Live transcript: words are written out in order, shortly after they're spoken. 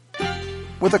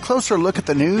with a closer look at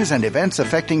the news and events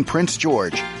affecting Prince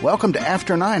George. Welcome to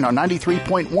After 9 on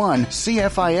 93.1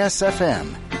 CFIS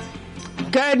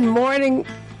FM. Good morning.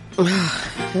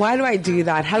 Why do I do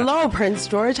that? Hello, Prince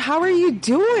George. How are you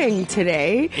doing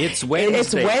today? It's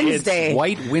Wednesday. It's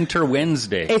White Winter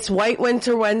Wednesday. It's White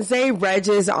Winter Wednesday. Reg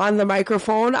is on the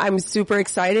microphone. I'm super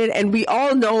excited. And we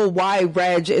all know why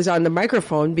Reg is on the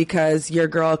microphone, because your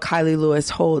girl, Kylie Lewis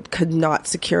Holt, could not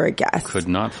secure a guest. Could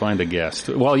not find a guest.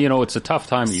 Well, you know, it's a tough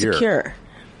time of year. Secure.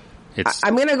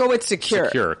 I'm going to go with secure.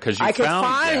 Secure, because I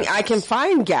can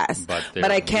find guests,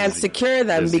 but I can't secure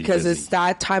them because it's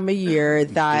that time of year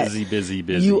that busy.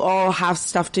 You all have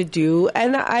stuff to do,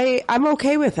 and I'm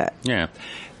okay with it. Yeah.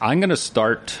 I'm going to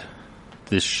start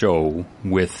this show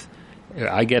with,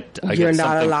 I get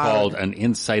something called an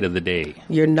Insight of the Day.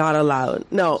 You're not allowed.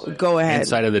 No, go ahead.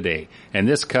 Insight of the Day. And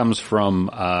this comes from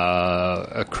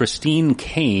Christine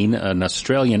Kane, an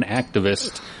Australian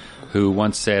activist, who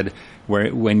once said,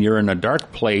 when you're in a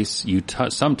dark place, you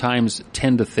sometimes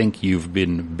tend to think you've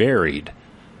been buried.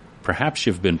 Perhaps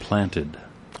you've been planted.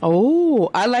 Oh,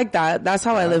 I like that. That's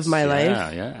how I live my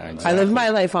life. Yeah, exactly. I live my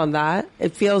life on that.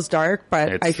 It feels dark,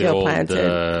 but I feel planted. It's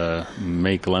the old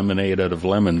make lemonade out of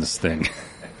lemons thing.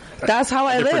 That's how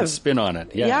I live. Different spin on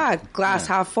it. Yeah, glass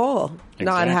half full,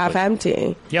 not half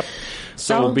empty. Yep.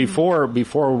 So before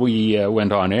we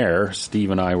went on air,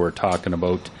 Steve and I were talking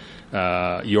about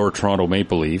your Toronto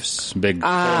Maple Leafs, big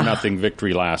 4-0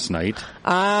 victory last night.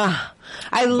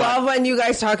 I love when you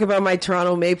guys talk about my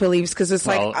Toronto Maple Leafs, because it's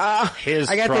I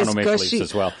get Toronto this Maple gushy.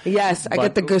 Leafs as well. Yes, I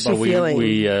get the gushy feeling.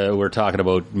 We were talking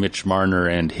about Mitch Marner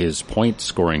and his point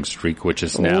scoring streak, which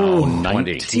is now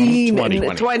 20. It's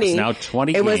now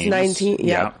 20 It games. was 19,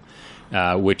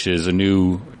 yeah. Which is a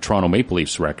new Toronto Maple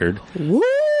Leafs record. Woo!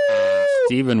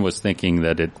 Steven was thinking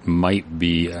that it might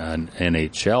be an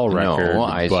NHL record. No,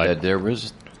 I said there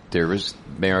was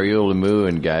Mario Lemieux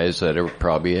and guys that are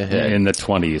probably ahead in the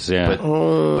 20s. Yeah,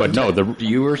 but no,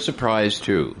 you were surprised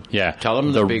too. Yeah, tell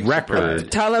them the big record.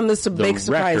 Surprise. Tell them this big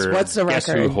surprise. What's the record? Guess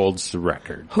who holds the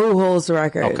record? Who holds the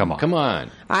record? Oh, come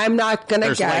on! I'm not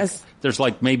gonna guess. There's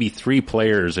maybe 3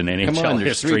 players in NHL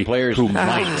history who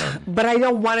might. But I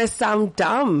don't want to sound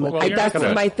dumb. That's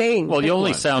my thing. Well, you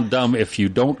only sound dumb if you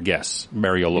don't guess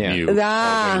Mario Lemieux or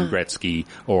Wayne Gretzky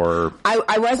or...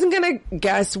 I wasn't going to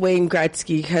guess Wayne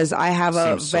Gretzky because I have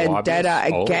a vendetta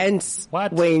against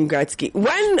Wayne Gretzky.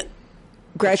 When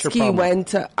Gretzky went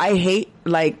to... I hate,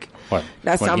 What?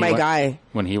 That's not my guy.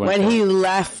 When he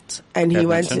left and he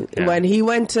went to... Yeah. When he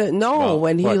went to... No,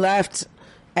 when he left...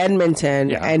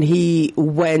 Edmonton and he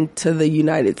went to the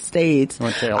United States.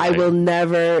 I will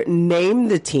never name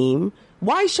the team.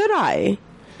 Why should I?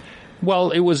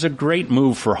 Well, it was a great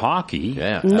move for hockey.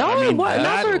 Yeah. No,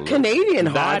 not for Canadian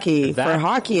hockey, for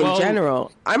hockey in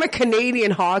general. I'm a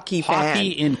Canadian hockey fan. Hockey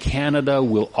in Canada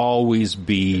will always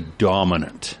be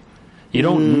dominant. You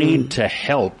don't need to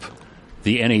help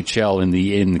the NHL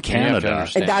in Canada.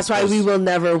 And that's why we will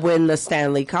never win the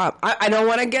Stanley Cup. I don't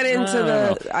want to get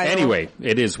into Anyway,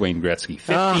 it is Wayne Gretzky.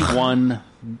 51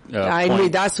 I knew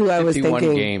that's who I was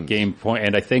thinking. Game point,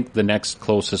 and I think the next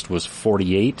closest was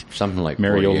 48. Something like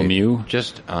Mario 48. Lemieux.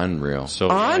 Just unreal. So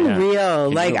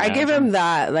unreal. I give him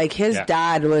that. His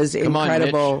dad was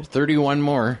incredible. Come on, Mitch. 31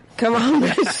 more. Come on,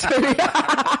 Mitch.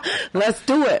 Let's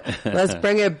do it. Let's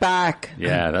bring it back.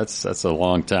 Yeah, that's a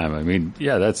long time. I mean,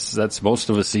 that's most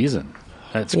of a season.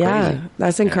 That's crazy. Yeah,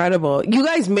 that's incredible. You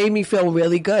guys made me feel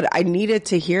really good. I needed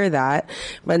to hear that,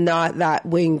 but not that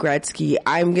Wayne Gretzky.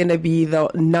 I'm going to be the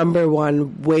number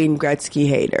one Wayne Gretzky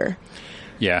hater.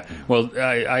 Yeah. Well,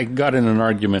 I got in an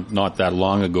argument not that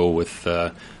long ago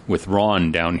with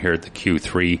Ron down here at the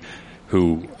Q3,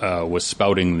 who was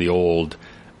spouting the old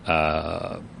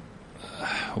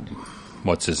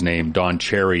what's his name, Don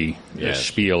Cherry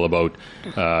spiel about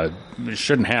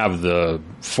shouldn't have the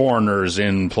foreigners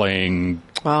in playing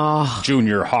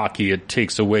junior hockey. It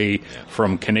takes away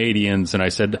from Canadians. And I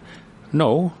said,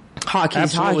 no,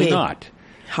 hockey's absolutely hockey. not.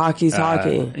 Hockey's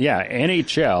hockey. Yeah,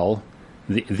 NHL,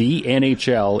 the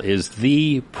NHL is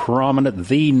the prominent,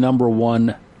 the number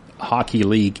one hockey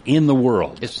league in the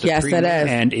world. Yes, it is.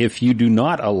 And if you do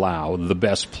not allow the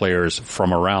best players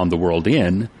from around the world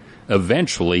in,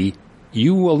 eventually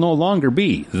you will no longer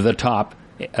be the top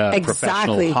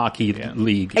professional hockey league in the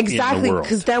world. Exactly,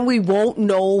 because then we won't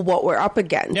know what we're up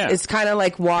against. Yeah. It's kind of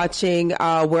like watching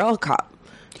World Cup,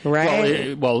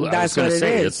 right? Well, I was going to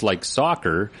say, it's like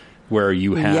soccer, where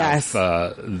you have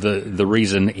the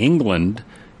reason England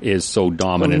is so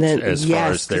dominant as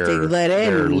far as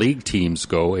their league teams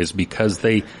go is because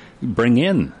they bring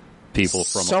in people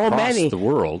from so across many the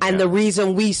world. and yeah. the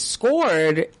reason we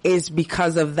scored is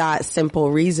because of that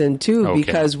simple reason too, Okay.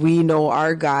 because we know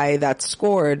our guy that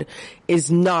scored is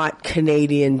not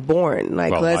Canadian born.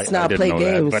 Like, Well, let's I not didn't play know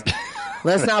that, games. but-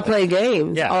 Let's not play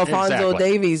games. Yeah, Alphonso exactly.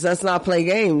 Davies, let's not play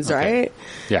games, Okay. right?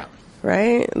 Yeah.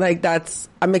 Right? Like,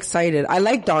 I'm excited. I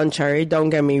like Don Cherry, don't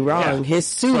get me wrong. Yeah. His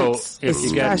suits So, if is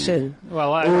you get- smashing.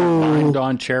 Well, I don't mind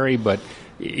Don Cherry, but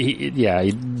he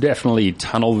definitely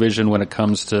tunnel vision when it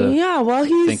comes to Yeah, well,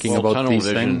 he's thinking Well, about tunnel these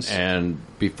vision, things. and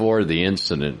before the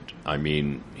incident, I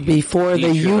mean, before he the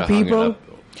should you have hung it people. up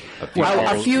a few A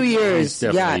hours few before. years,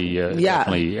 definitely, yeah.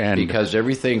 definitely, and Because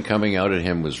everything coming out at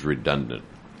him was redundant.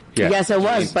 yeah. Yes, it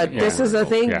was. But Yeah. this is the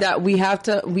thing Yeah. that we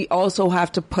also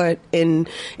have to put in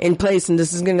place, and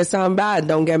this is going to sound bad.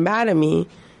 Don't get mad at me.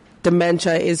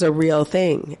 Dementia is a real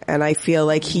thing, and I feel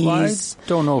like he's. I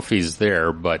don't know if he's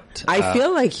there, but I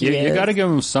feel like he you is. got to give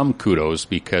him some kudos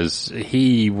because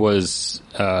he was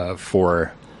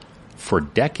for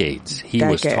decades. He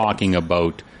was Decades. talking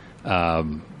about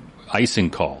icing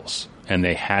calls, and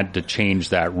they had to change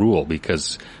that rule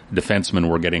because defensemen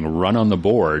were getting run on the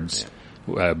boards.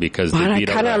 Because But they I beat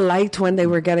kind out of a- liked when they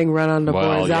were getting run on the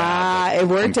Well, boards. yeah, but It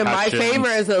worked in my concussions. favor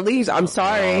as the Leafs. I'm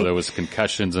sorry. Oh, there was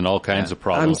concussions and all kinds of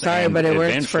problems. I'm sorry, And but it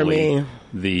worked for eventually, me.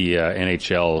 The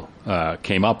NHL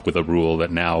came up with a rule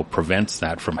that now prevents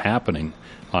that from happening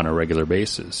on a regular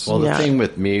basis. Well, the Yeah. thing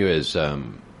with me is,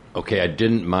 okay, I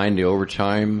didn't mind the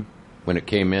overtime when it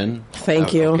came in.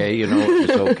 Thank you. Okay, you know,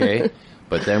 it's okay.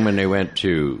 But then when they went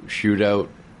to shootout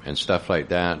and stuff like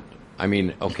that, I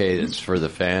mean, okay, it's for the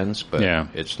fans, but Yeah.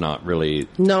 it's not really.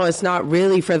 No, it's not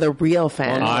really for the real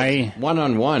fans.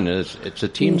 One-on-one it's a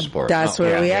team sport. That's No,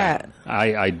 where yeah, we yeah. at.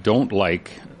 I don't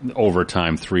like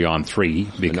overtime 3-on-3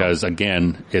 because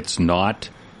again, it's not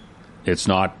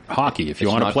hockey. If you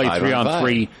It's want to not play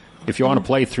 3-on-3, if you want to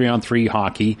play 3-on-3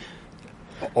 hockey,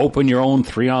 open your own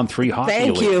 3-on-3 hockey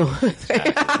Thank league. you.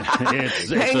 It's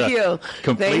Thank a you.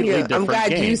 completely Thank you. I'm different glad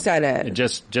game. you said it.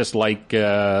 Just like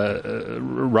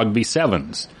rugby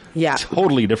sevens. Yeah.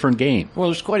 Totally different game. Well,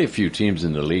 there's quite a few teams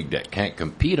in the league that can't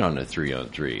compete on a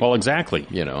 3-on-3. Well, exactly.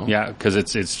 You know? Yeah, because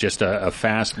it's just a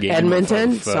fast game.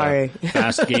 Edmonton? Of, Sorry.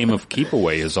 fast game of keep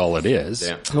away is all it is.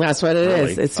 Yeah. That's what it is.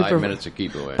 Really? It's 5 super. minutes to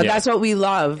keep away. But that's what we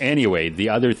love. Anyway, the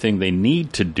other thing they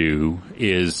need to do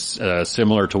is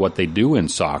similar to what they do in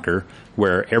soccer,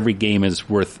 where every game is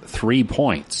worth 3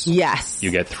 points. Yes.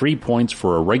 You get 3 points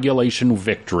for a regulation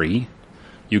victory.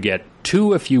 You get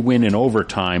 2 if you win in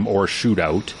overtime or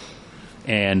shootout,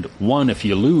 and 1 if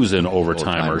you lose in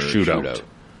overtime or shootout.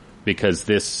 Because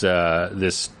this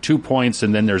 2 points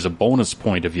and then there's a bonus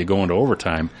point if you go into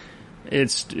overtime.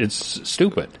 It's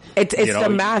stupid. It's You know, the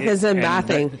math isn't and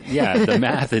mathing. the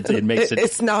math it makes it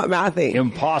It's not mathing.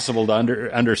 impossible to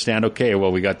understand. Okay,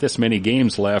 well, we got this many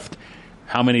games left.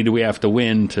 How many do we have to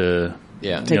win to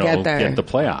Yeah. To get there. get the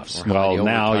playoffs? Or how Well, many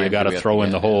now you overtimes got do to we have throw to in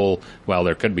the get? whole. Well,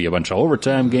 there could be a bunch of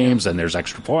overtime games, and there's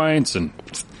extra points, and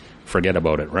forget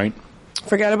about it, right?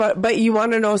 Forget about it. But you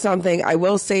want to know something? I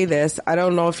will say this. I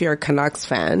don't know if you're a Canucks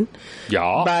fan.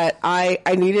 Yeah, But I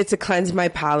needed to cleanse my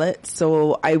palate,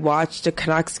 so I watched a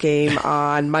Canucks game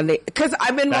on Monday. Cause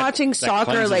I've been watching that soccer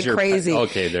cleanses like your crazy.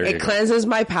 okay, there you It go. cleanses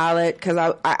my palate, cause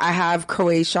I have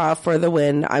Croatia for the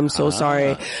win. I'm so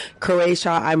sorry.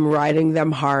 Croatia, I'm riding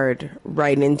them hard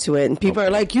right into it. And people are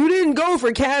like, you didn't go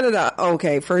for Canada.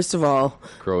 Okay, first of all,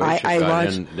 Croatia I got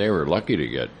watched. in. They were lucky to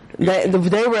get. They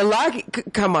were lucky.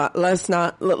 Come on, let's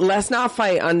not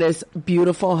fight on this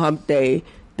beautiful hump day,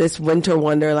 this winter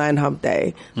wonderland hump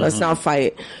day. Let's not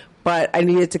fight. But I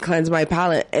needed to cleanse my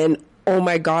palate, and oh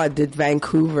my God, did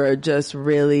Vancouver just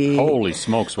really? holy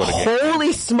smokes, what a game!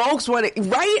 Holy smokes! Right?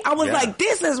 I was Yeah. like,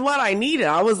 this is what I needed.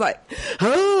 I was like,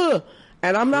 huh.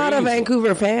 And I'm not a Crazy.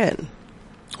 Vancouver fan.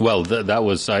 Well, that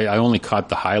was I only caught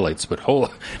the highlights, but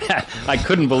I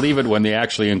couldn't believe it when they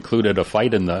actually included a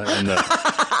fight in the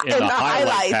highlight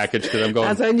highlights. package. Because I'm going,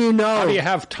 That's when you know. how do you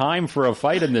have time for a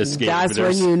fight in this game? That's when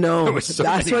There's- you know. there was so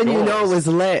That's many when you know it goals. was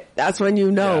lit. That's when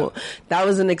you know. Yeah. That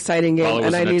was an exciting game, Well, it was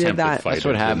and I an needed attempted that. fight. That's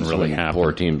what It didn't happens really when happen.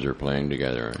 4 teams are playing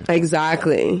together.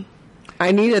 Exactly.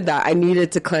 I needed that. I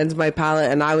needed to cleanse my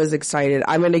palate, and I was excited.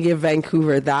 I'm going to give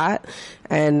Vancouver that.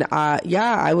 And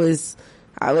yeah, I was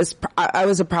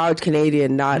a proud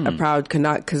Canadian, not a proud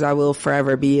Canuck, because I will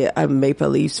forever be a Maple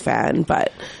Leafs fan.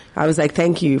 But I was like,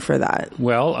 thank you for that.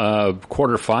 Well,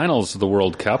 quarterfinals of the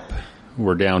World Cup.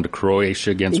 We're down to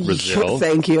Croatia against Brazil.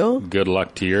 Thank you. Good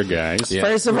luck to your guys. Yeah.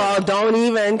 First of all, don't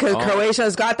even, because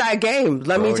Croatia's got that game.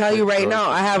 Let me tell you right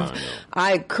now,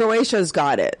 Croatia's Croatia's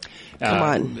got it. Come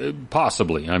on.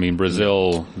 Possibly. I mean,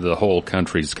 Brazil, the whole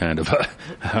country's kind of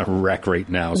a wreck right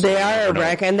now. So They are a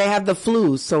wreck, and they have the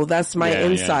flu, so that's my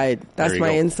inside. That's my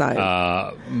inside.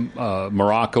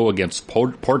 Morocco against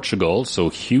Portugal, so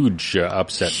huge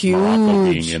upset. Morocco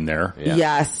being in there. Yeah.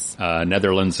 Yes.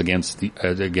 Netherlands against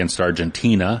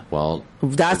Argentina. Well,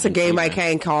 That's a game I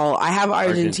can't call. I have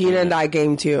Argentina in that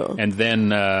game, too. And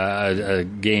then a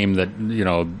game that,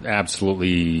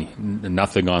 absolutely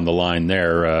nothing on the line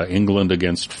there. England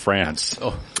against France.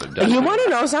 oh, You want to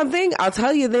know something? I'll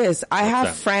tell you this. I have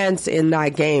that? France in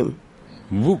that game.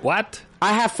 What?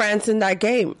 I have France in that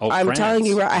game. Oh, I'm France. telling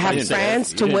you, I you have didn't France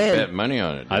bet- to you didn't win. bet money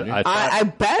on it. Did you? I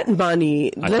bet money.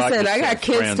 thought Listen, you I got said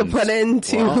kids to friends. put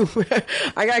into.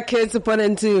 I got kids to put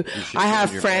into. I have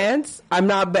change your France. I'm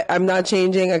not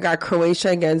changing. I got Croatia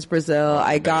against Brazil.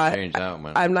 I got. change that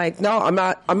one. I'm like, no, I'm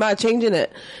not changing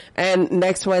it. And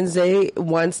next Wednesday,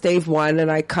 once they've won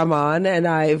and I come on and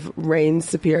I've reigned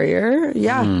superior,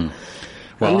 yeah.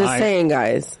 Well, I'm just saying,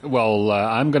 guys. Well,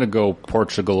 I'm going to go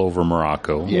Portugal over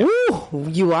Morocco. Yeah. Ooh,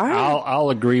 you are.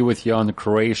 I'll agree with you on the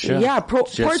Croatia. Yeah,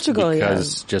 Portugal,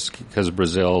 Just because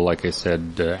Brazil, like I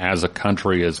said, as a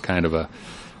country is kind of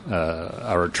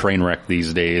a train wreck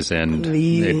these days, and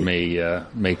it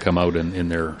may come out in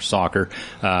their soccer.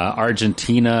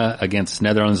 Argentina against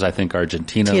Netherlands. I think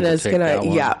Argentina will take that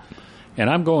one. Yeah. And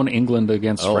I'm going England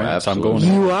against Oh, France. absolutely.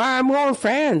 I'm going. You are. I'm going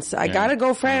France. I gotta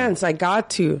go France. I got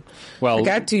to. Well, I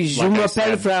got to. Je like I m'appelle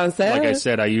said- français. Like I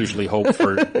said, I usually hope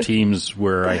for teams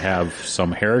where I have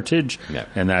some heritage, Yeah.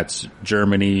 and that's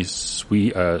Germany,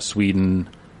 Sweden,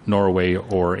 Norway,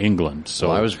 or England. So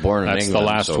Well, I was born in that's England, the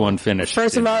last so- one finished.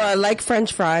 First of all, I like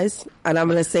French fries, and I'm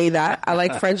gonna say that I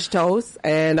like French toast,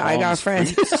 and I got Palms,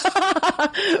 France.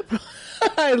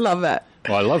 I love that.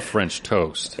 Well, I love French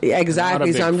toast. Yeah, exactly, I'm not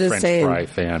a big so I'm just French saying. fry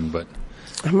fan, but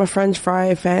I'm a French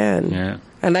fry fan. yeah.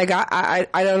 And I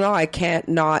don't know. I can't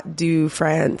not do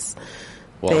France.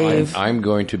 Well, Dave. I'm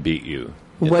going to beat you.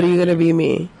 What are you gonna be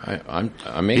me? I'm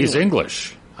He's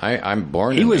English. English. I'm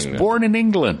born. He in was England. born in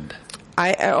England.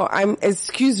 I'm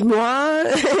excuse-moi.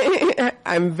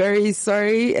 I'm very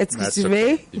sorry. Excuse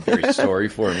me. You're very sorry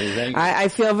for me. Thank you. I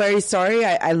feel very sorry.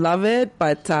 I love it,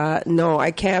 but no,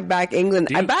 I can't back England.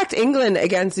 I backed England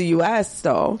against the U.S.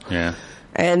 though. Yeah.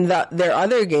 And their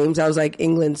other games, I was like,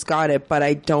 England's got it, but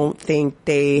I don't think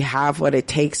they have what it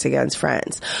takes against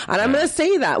France. And I'm going to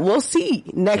say that. We'll see.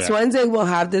 Next Yeah. Wednesday, we'll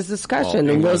have this discussion,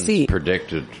 and we'll England's see.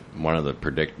 One of the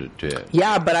predicted to.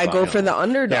 Yeah, but I go for the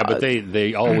underdog. Yeah, but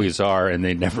they always are, and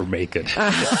they never make it.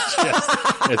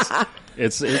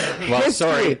 It's well, History.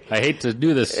 sorry, I hate to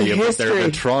do this to you, but they're History.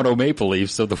 the Toronto Maple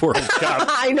Leafs of the World Cup.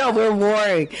 I know, we're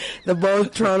warring.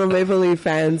 Both Toronto Maple Leaf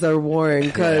fans are warring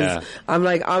because Yeah. I'm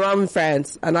like, I'm in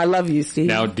France, and I love you, Steve.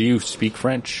 Now, do you speak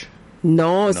French?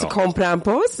 Non, je No. comprends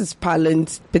pas. Je parle un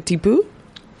petit peu.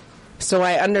 So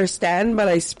I understand, but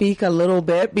I speak a little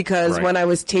bit because Right. when I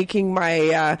was taking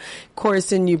my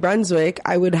course in New Brunswick,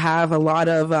 I would have a lot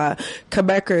of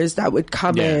Quebecers that would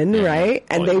come Yeah, in, yeah. right?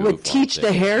 And Oh, they you would teach the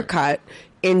Fontaine. haircut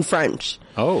in French.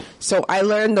 Oh, So I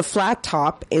learned the flat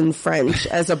top in French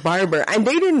as a barber, and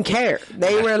they didn't care.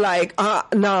 They were like,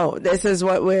 no, this is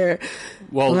what we're...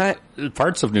 well, What?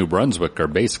 parts of New Brunswick are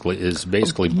basically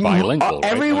bilingual. right?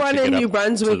 Everyone Once you in get New up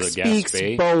Brunswick to the speaks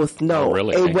Gaspé. both. No, Oh,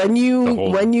 really? When The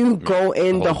whole- you go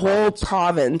in the whole province.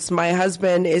 province, my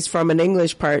husband is from an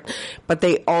English part, but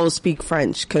they all speak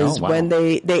French because Oh, wow. when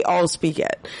they all speak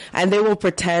it, and they will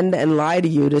pretend and lie to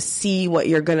you to see what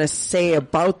you're gonna say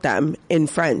about them in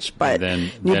French. But then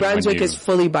New when Brunswick you- is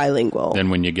fully bilingual. Then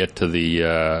when you get to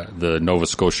the Nova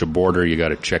Scotia border, you got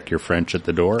to check your French at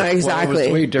the door. Well, it was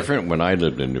Exactly. way different when I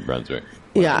lived in New Brunswick.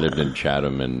 When Yeah. I lived in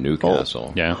Chatham and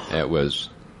Newcastle. Yeah. It was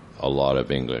a lot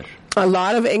of English. A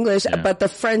lot of English, Yeah. but the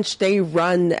French, they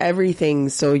run everything.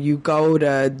 So you go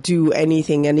to do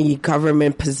anything, any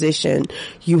government position,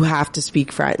 you have to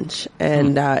speak French.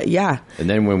 And, yeah. And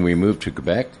then when we moved to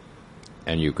Quebec,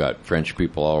 and you've got French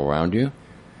people all around you,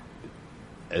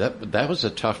 that was a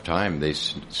tough time. They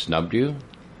snubbed you.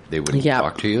 They wouldn't Yeah.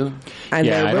 talk to you. And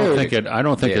Yeah, they're I don't rude. think it. I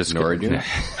don't think They it's ignored you.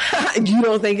 You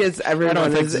don't think it's I everyone.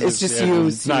 don't think It's just you,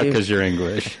 It's not Steve. because you're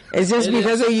English. It's just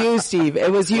because of you, Steve.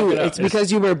 It was you. Look it up. It's because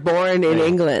you were born in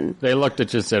England. They looked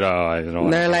at you and said, "Oh, I don't."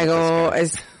 And they're like, oh,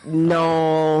 it's,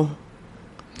 no,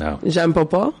 no." j'aime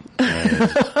pas.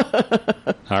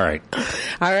 All right.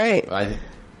 All right.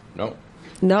 No.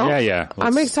 No, Yeah.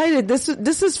 I'm excited. This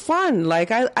is fun. Like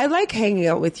I like hanging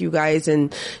out with you guys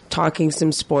and talking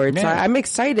some sports. Yeah. I'm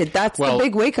excited. That's the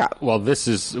big wake up. Well, this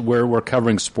is where we're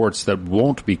covering sports that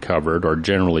won't be covered or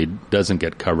generally doesn't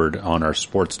get covered on our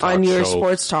sports talk On your show,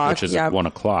 sports talk, which is at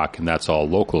 1:00, and that's all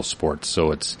local sports.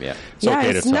 So it's okay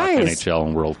it's to talk nice. NHL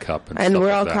and World Cup and And stuff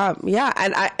World like that. Cup.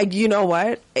 Yeah, and you know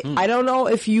what? I don't know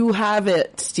if you have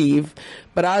it, Steve,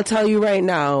 but I'll tell you right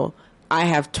now. I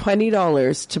have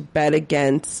 $20 to bet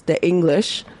against the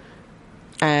English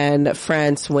and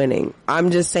France winning.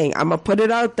 I'm just saying, I'm going to put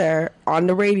it out there on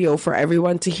the radio for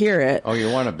everyone to hear it. Oh, you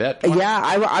want to bet? Yeah,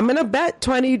 I'm going to bet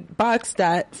 $20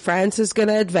 that France is going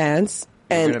to advance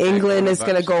and gonna bet England is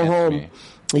going to go $20 home. me.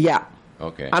 Yeah.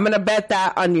 Okay. I'm going to bet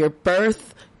that on your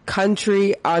birth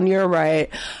country on your right.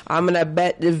 I'm going to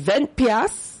bet the 20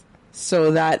 piastres.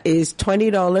 So that is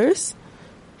 $20.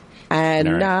 And,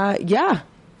 All right. yeah.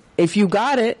 If you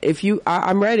got it,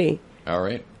 I'm ready. All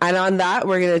right. And on that,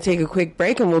 we're going to take a quick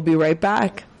break and we'll be right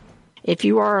back. If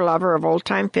you are a lover of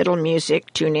old-time fiddle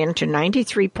music, tune in to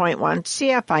 93.1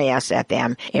 CFIS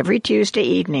FM every Tuesday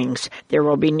evenings. There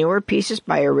will be newer pieces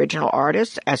by original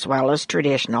artists as well as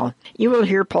traditional. You will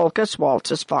hear polkas,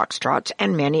 waltzes, foxtrots,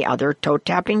 and many other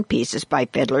toe-tapping pieces by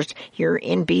fiddlers here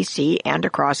in BC and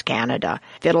across Canada.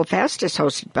 Fiddle Fest is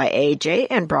hosted by AJ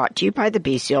and brought to you by the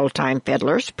BC Old-Time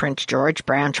Fiddlers, Prince George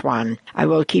Branch 1. I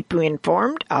will keep you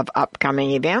informed of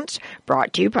upcoming events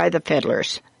brought to you by the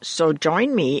Fiddlers. So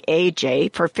join me,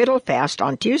 AJ, for Fiddle Fest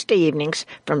on Tuesday evenings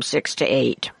from 6 to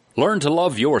 8. Learn to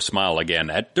love your smile again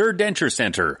at Durr Denture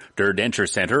Center. Durr Denture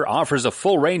Center offers a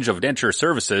full range of denture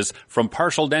services from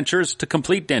partial dentures to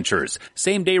complete dentures.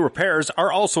 Same-day repairs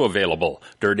are also available.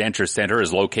 Durr Denture Center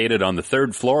is located on the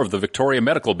 3rd floor of the Victoria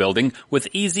Medical Building with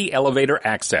easy elevator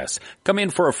access. Come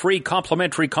in for a free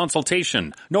complimentary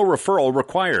consultation. No referral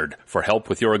required. For help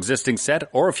with your existing set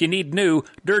or if you need new,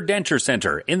 Durr Denture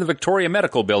Center in the Victoria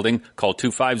Medical Building, call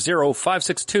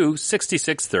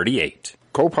 250-562-6638.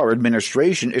 Copar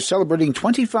Administration is celebrating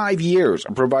 25 years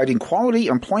of providing quality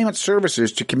employment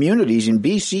services to communities in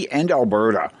BC and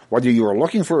Alberta. Whether you are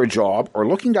looking for a job or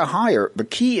looking to hire, the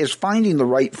key is finding the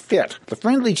right fit. The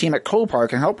friendly team at Copar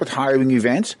can help with hiring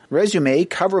events, resume,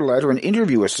 cover letter, and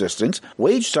interview assistance,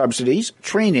 wage subsidies,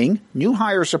 training, new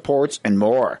hire supports, and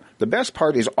more. The best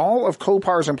part is all of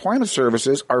Copar's employment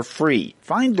services are free.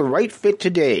 Find the right fit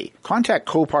today. Contact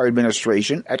Copar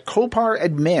Administration at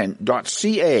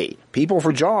coparadmin.ca. People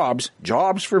for jobs,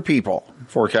 jobs for people.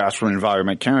 Forecast from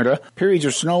Environment Canada. Periods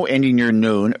of snow ending near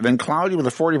noon, then cloudy with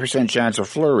a 40% chance of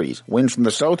flurries. Winds from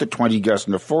the south at 20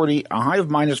 gusting to 40, a high of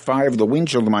 -5, the wind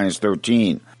chill to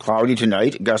 -13. Cloudy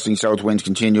tonight, gusting south winds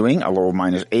continuing, a low of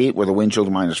 -8 with a wind chill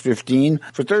to -15.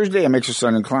 For Thursday, a mix of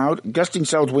sun and cloud, gusting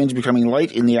south winds becoming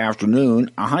light in the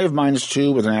afternoon, a high of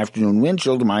 -2 with an afternoon wind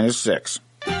chill to -6.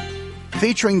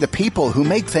 Featuring the people who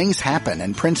make things happen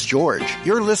in Prince George.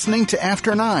 You're listening to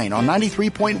After 9 on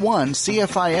 93.1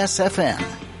 CFIS FM.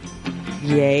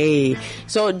 Yay.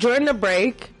 So during the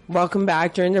break, welcome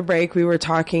back. During the break, we were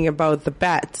talking about the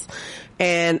bets.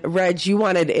 And Reg, you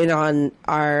wanted in on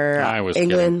our I was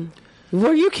England.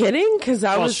 Were you kidding? Because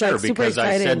I was sure, like super because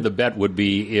excited. I said the bet would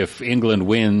be if England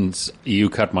wins, you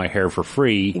cut my hair for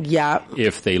free. Yeah.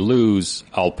 If they lose,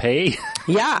 I'll pay.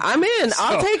 Yeah, I'm in.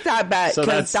 I'll take that bet So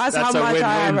because that's how a much win-win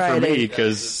I have for already. me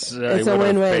because I It's a would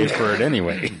have win-win. paid for it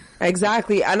anyway.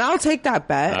 Exactly. And I'll take that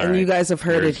bet. All and right. you guys have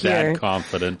heard You're it here. that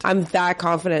confident. I'm that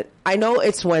confident. I know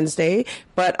it's Wednesday,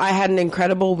 but I had an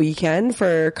incredible weekend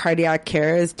for Cardiac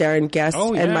Care as Darren Guest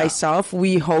Oh, and yeah. myself.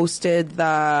 We hosted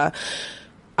the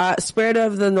Spirit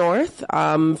of the North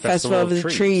Festival of the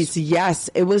Trees. Yes,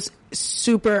 it was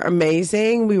super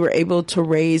amazing. We were able to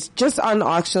raise, just on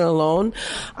auction alone,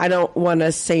 I don't want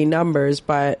to say numbers,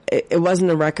 but it wasn't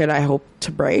a record I hope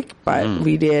to break, but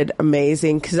we did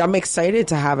amazing because I'm excited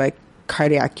to have a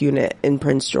cardiac unit in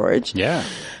Prince George. Yeah.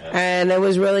 And it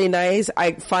was really nice.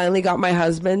 I finally got my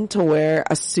husband to wear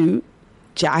a suit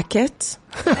jacket.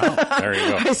 Oh, there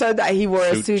you go. I said that he wore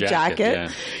a Suit suit jacket,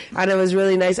 jacket, and it was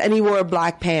really nice. And he wore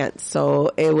black pants,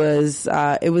 so it was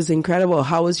incredible.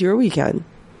 How was your weekend?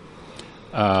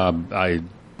 I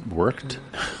worked.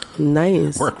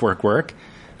 Nice. Work.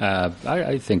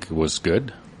 I think it was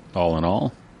good, all in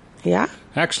all. Yeah.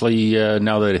 Actually,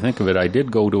 now that I think of it, I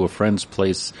did go to a friend's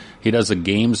place. He does a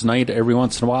games night every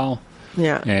once in a while.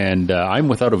 Yeah. And I'm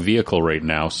without a vehicle right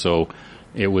now, so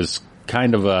it was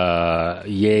kind of a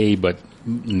yay but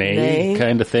nay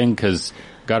kind of thing, because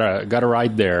got a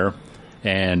ride there,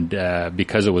 and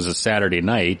because it was a Saturday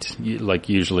night, like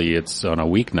usually it's on a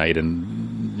weeknight,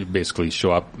 and you basically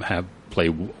show up, play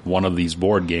one of these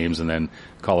board games, and then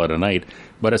call it a night.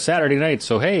 But a Saturday night,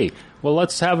 so hey, well,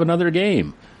 let's have another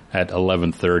game at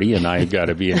 11:30, and I got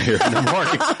to be in here in the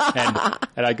morning,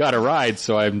 and I got a ride,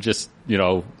 so I'm just,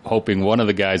 hoping one of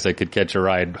the guys I could catch a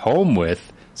ride home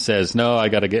with says, no, I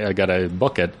gotta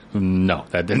book it. No,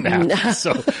 that didn't happen.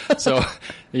 So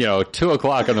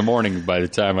 2:00 in the morning by the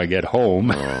time I get home.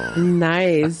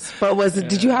 Nice. But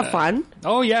did you have fun?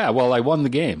 Oh yeah. Well, I won the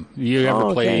game. You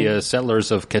ever play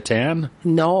Settlers of Catan?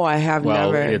 No, I have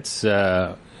never.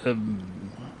 Well,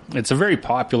 it's a very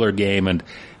popular game, and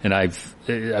I've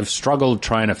struggled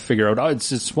trying to figure out.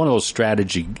 It's one of those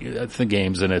strategy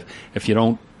games, and if you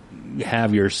don't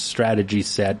have your strategy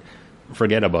set,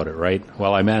 forget about it, right?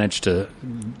 Well, I managed to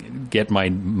get my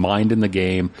mind in the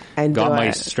game, and got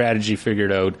my strategy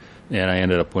figured out, and I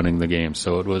ended up winning the game.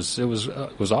 So it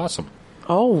was awesome.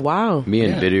 Oh wow! Me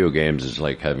and video games is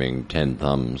like having 10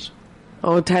 thumbs.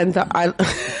 Oh, 10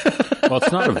 Well,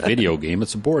 it's not a video game;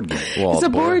 it's a board game. Well, it's a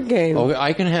board game. Oh,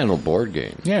 I can handle board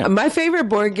games. Yeah. My favorite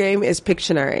board game is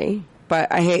Pictionary, but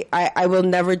I will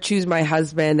never choose my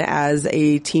husband as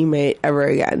a teammate ever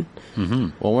again. Mm-hmm.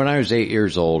 Well, when I was 8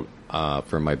 years old,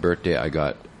 for my birthday, I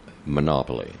got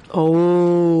Monopoly.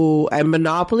 Oh, and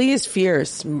Monopoly is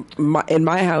fierce. In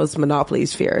my house, Monopoly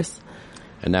is fierce.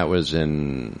 And that was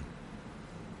in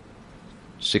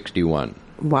 1961.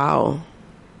 Wow.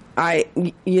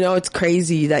 It's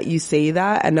crazy that you say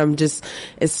that, and I'm just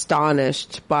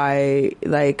astonished by,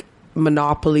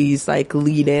 Monopoly's,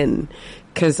 lead in,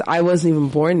 because I wasn't even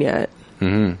born yet.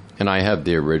 Mm-hmm. And I have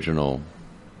the original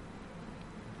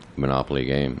Monopoly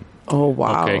game. Oh,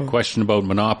 wow. Okay, question about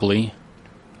Monopoly.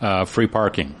 Free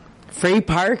parking. Free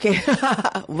parking?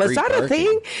 Was that a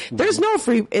thing? There's no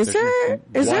free... Is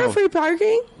there free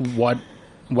parking? What...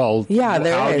 Well, yeah,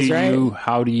 there is, right?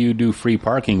 How do you do free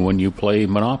parking when you play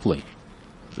Monopoly?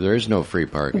 There is no free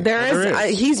parking. There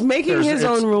is. He's making his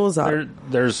own rules up.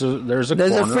 There's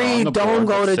a free don't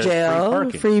go to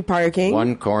jail. Free parking.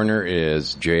 One corner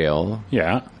is jail.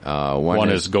 Yeah. One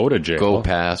is go to jail. Go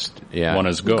past. Yeah. One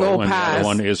is go and past. the other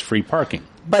one is free parking.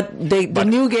 But the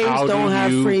new games don't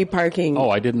have free parking. Oh,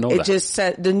 I didn't know that. It just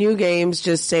said the new games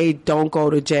just say don't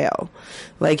go to jail,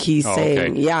 like he's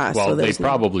saying. Okay. Yeah. Well, so they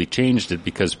probably changed it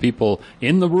because people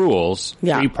in the rules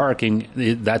free parking.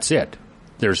 That's it.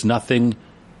 There's nothing.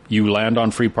 You land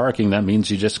on free parking. That means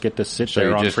you just get to sit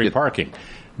there on free parking.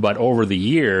 But over the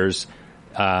years,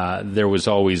 there was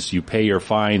always you pay your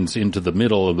fines into the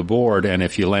middle of the board, and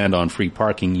if you land on free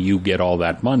parking, you get all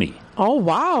that money. Oh,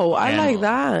 wow. I like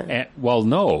that. Well,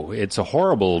 no, it's a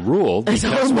horrible rule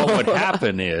because what would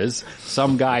happen is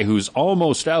some guy who's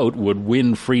almost out would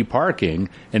win free parking,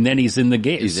 and then he's in the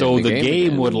game. So the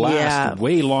game would last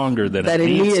way longer than it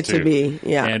needed to be.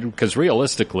 Yeah. And because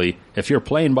realistically, if you're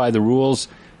playing by the rules,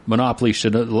 Monopoly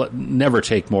should never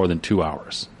take more than 2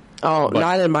 hours. Oh,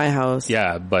 not in my house.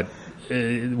 Yeah, but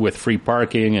with free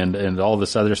parking and all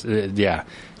this other,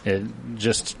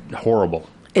 just horrible.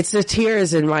 It's the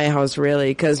tears in my house,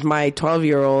 really, because my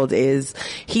 12-year-old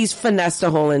he's finessed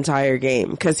the whole entire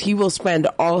game, because he will spend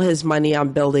all his money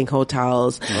on building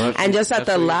hotels. Well, and just at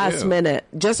the last minute,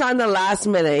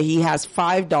 he has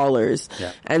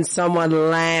 $5 and someone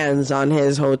lands on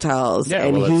his hotels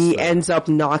and he ends up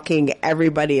knocking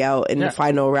everybody out in the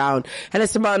final round. And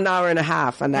it's about an hour and a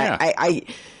half. And I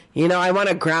want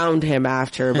to ground him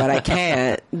after, but I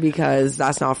can't because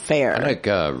that's not fair. I like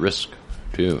Risk,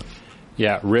 too.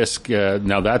 Yeah, Risk.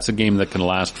 Now that's a game that can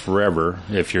last forever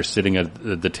if you're sitting at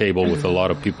the table with a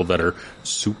lot of people that are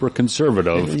super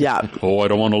conservative. Yeah. Oh, I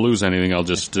don't want to lose anything. I'll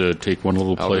just take one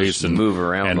little place and move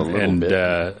around a little bit.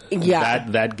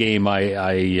 That game,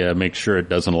 I make sure it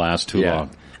doesn't last too long.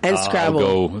 And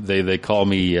Scrabble. They call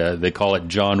me. They call it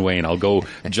John Wayne. I'll go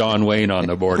John Wayne on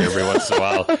the board every once in a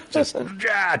while. Just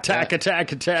attack.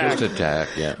 Just attack.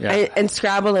 Yeah. And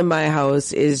Scrabble in my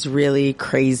house is really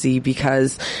crazy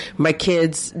because my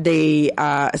kids they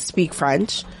speak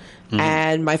French,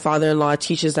 and my father-in-law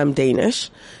teaches them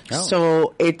Danish. Oh.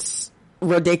 So it's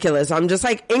ridiculous. I'm just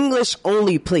like, English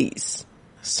only, please.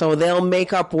 So they'll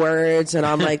make up words, and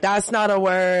I'm like, that's not a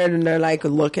word. And they're like,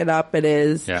 look it up, it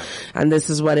is. Yeah. And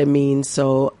this is what it means.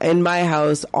 So in my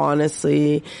house,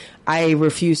 honestly, I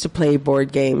refuse to play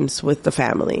board games with the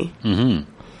family. Mm-hmm.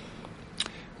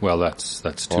 Well, that's too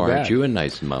bad. Aren't you a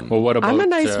nice mom? Well, what about... I'm a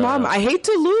nice mom. I hate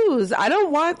to lose. I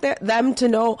don't want them to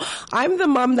know. I'm the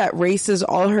mom that races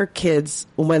all her kids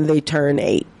when they turn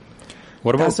 8.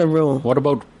 That's a rule. What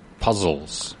about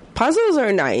puzzles? Puzzles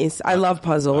are nice. I love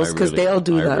puzzles because they'll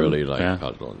do them. I really like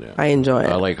puzzles, yeah. I enjoy it.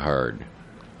 I like hard.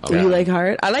 Do you like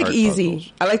hard? I like easy.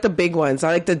 Puzzles. I like the big ones.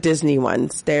 I like the Disney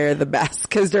ones. They're the best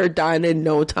because they're done in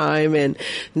no time. And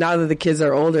now that the kids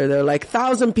are older, they're like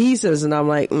 1,000 pieces. And I'm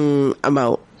like, I'm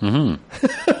out.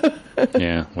 Mm-hmm.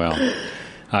 Yeah, well,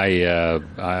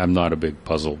 I'm not a big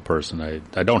puzzle person.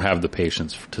 I don't have the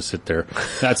patience to sit there.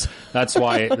 That's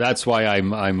why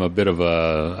I'm a bit of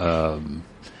a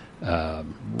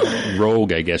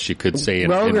rogue, I guess you could say.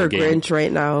 Rogue in the or game. Grinch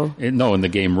right now? No, in the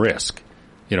game Risk.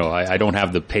 You know, I don't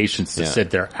have the patience to sit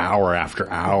there hour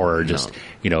after hour, just,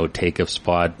 take a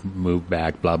spot, move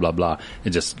back, blah, blah, blah.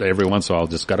 And just every once in a while,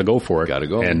 just got to go for it. Got to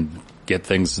go. And get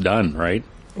things done, right?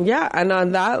 Yeah, and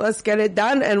on that, let's get it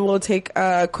done, and we'll take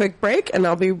a quick break, and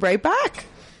I'll be right back.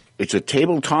 It's a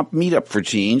tabletop meetup for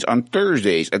teens on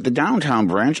Thursdays at the downtown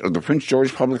branch of the Prince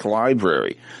George Public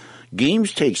Library.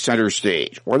 Games take center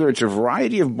stage. Whether it's a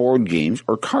variety of board games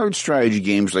or card strategy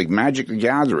games like Magic the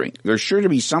Gathering, there's sure to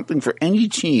be something for any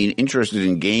teen interested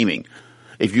in gaming.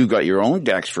 If you've got your own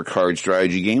decks for card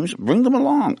strategy games, bring them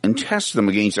along and test them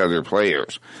against other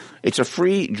players. It's a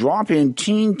free drop-in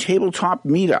teen tabletop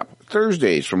meetup,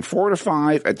 Thursdays from 4 to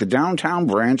 5 at the downtown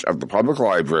branch of the Public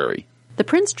Library. The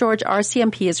Prince George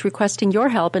RCMP is requesting your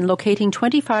help in locating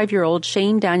 25-year-old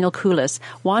Shane Daniel Coulis,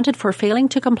 wanted for failing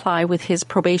to comply with his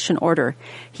probation order.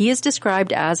 He is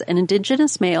described as an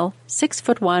Indigenous male,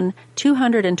 6'1",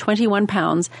 221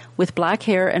 pounds, with black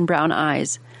hair and brown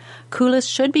eyes. Coulis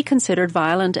should be considered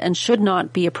violent and should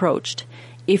not be approached.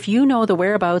 If you know the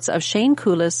whereabouts of Shane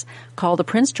Coulis, call the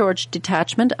Prince George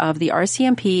Detachment of the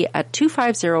RCMP at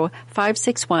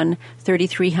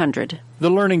 250-561-3300. The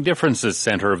Learning Differences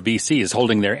Centre of BC is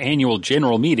holding their annual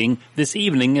general meeting this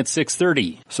evening at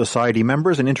 6:30. Society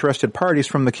members and interested parties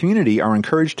from the community are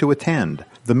encouraged to attend.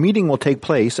 The meeting will take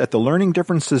place at the Learning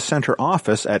Differences Centre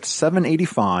office at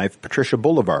 785 Patricia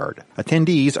Boulevard.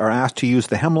 Attendees are asked to use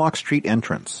the Hemlock Street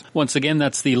entrance. Once again,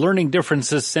 that's the Learning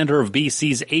Differences Centre of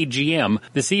BC's AGM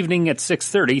this evening at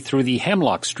 6:30 through the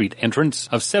Hemlock Street entrance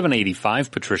of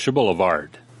 785 Patricia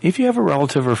Boulevard. If you have a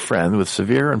relative or friend with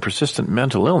severe and persistent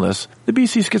mental illness, the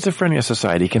BC Schizophrenia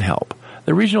Society can help.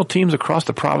 The regional teams across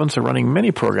the province are running many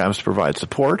programs to provide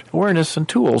support, awareness, and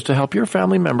tools to help your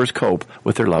family members cope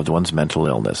with their loved one's mental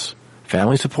illness.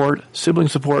 Family support, sibling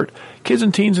support, kids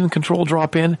and teens in control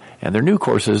drop-in, and their new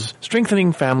courses,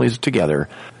 Strengthening Families Together.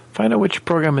 Find out which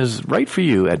program is right for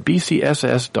you at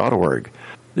bcss.org.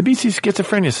 The BC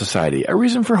Schizophrenia Society, a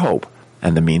reason for hope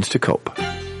and the means to cope.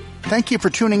 Thank you for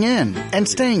tuning in and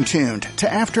staying tuned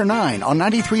to After 9 on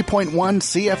 93.1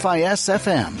 CFIS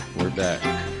FM. We're back.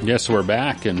 Yes, we're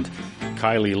back, and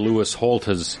Kylie Lewis Holt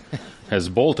has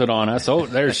bolted on us. Oh,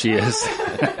 there she is.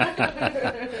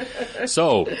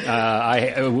 So,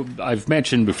 I've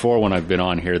mentioned before when I've been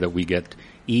on here that we get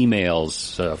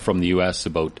emails from the U.S.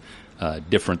 about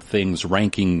different things,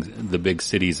 ranking the big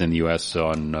cities in the U.S.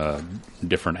 on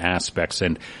different aspects.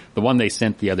 And the one they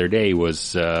sent the other day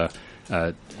was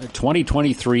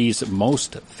 2023's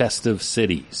most festive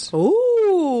cities.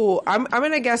 Ooh, I'm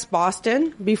going to guess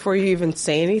Boston before you even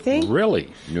say anything.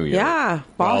 Really? New York. Yeah,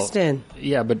 Boston. Well,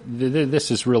 yeah, but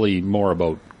this is really more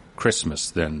about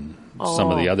Christmas than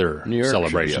some of the other New York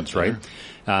celebrations, right?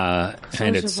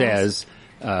 And it says,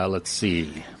 let's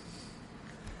see.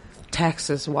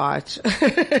 Texas, watch.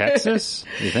 Texas?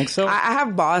 You think so? I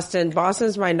have Boston.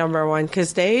 Boston's my number one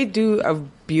because they do a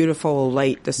beautiful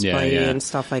light display and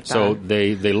stuff like that. So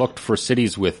they looked for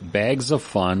cities with bags of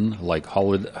fun, like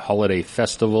holiday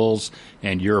festivals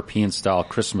and European-style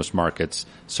Christmas markets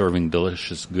serving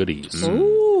delicious goodies.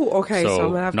 Ooh, okay. So I'm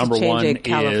going to have number to change one it.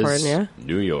 California. Is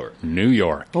New York. New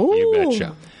York. Ooh. You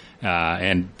betcha.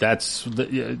 And that's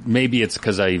maybe it's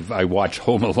because I watch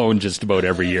Home Alone just about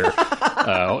every year.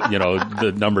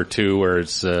 The number 2 where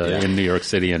it's in New York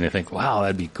City, and I think, wow,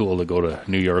 that'd be cool to go to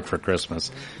New York for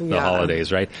Christmas, the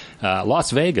holidays, right?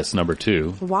 Las Vegas, number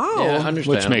 2. Wow. Yeah,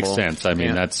 understandable. Which makes sense. I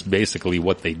mean, that's basically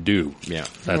what they do. Yeah.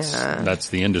 That's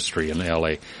the industry in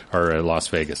LA or Las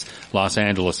Vegas. Los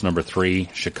Angeles, number 3.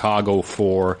 Chicago,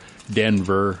 4.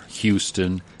 Denver,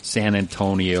 Houston, San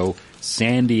Antonio,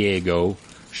 San Diego,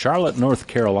 Charlotte, North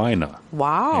Carolina.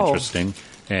 Wow. Interesting.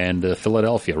 And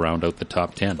Philadelphia round out the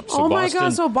top 10. So oh my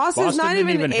God, so Boston's not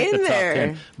didn't even hit in the there.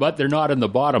 Top 10, but they're not in the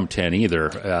bottom 10 either.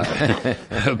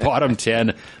 Bottom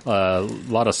 10, a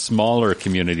lot of smaller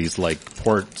communities like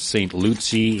Port St.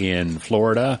 Lucie in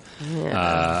Florida,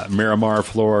 Miramar,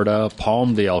 Florida,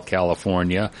 Palmdale,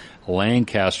 California,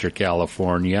 Lancaster,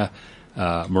 California,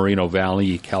 Moreno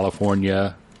Valley,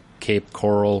 California, Cape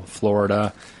Coral,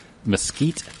 Florida,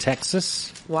 Mesquite,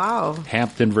 Texas. Wow.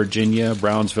 Hampton, Virginia,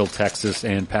 Brownsville, Texas,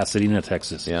 and Pasadena,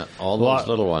 Texas. Yeah, all those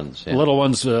little ones. Yeah. Little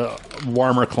ones,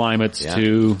 warmer climates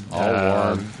too. All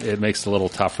warm. It makes it a little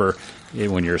tougher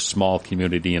when you're a small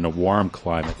community in a warm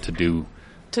climate to do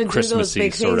to do those Christmassy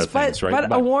big sort things. of things, right?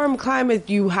 But a warm climate,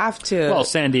 you have to. Well,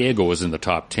 San Diego was in the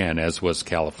top 10, as was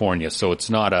California, so it's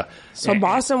not a... So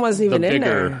Boston wasn't even in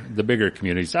there. The bigger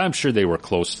communities, I'm sure they were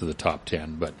close to the top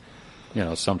 10, but,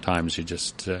 sometimes you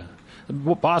just...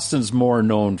 Boston's more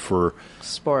known for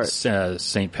sports,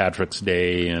 St. Patrick's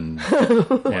Day and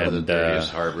the various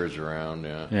harbors around.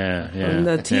 Yeah. And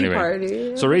the Tea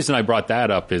Party. So the reason I brought that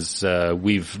up is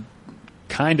we've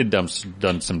kind of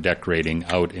done some decorating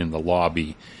out in the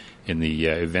lobby in the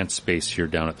event space here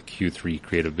down at the Q3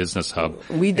 Creative Business Hub.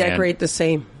 We decorate the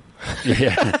same.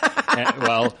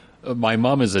 Yeah. My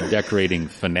mom is a decorating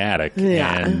fanatic,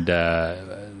 and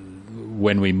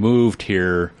when we moved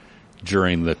here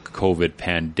during the COVID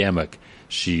pandemic,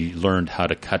 she learned how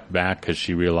to cut back because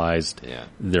she realized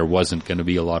there wasn't going to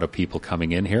be a lot of people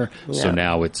coming in here. Yeah. So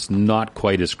now it's not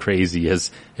quite as crazy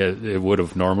as it would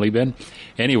have normally been.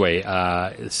 Anyway,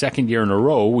 second year in a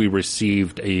row, we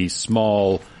received a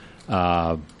small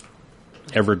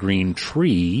evergreen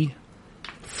tree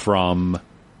from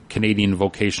Canadian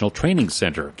Vocational Training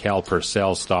Center. Cal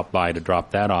Purcell stopped by to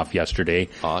drop that off yesterday.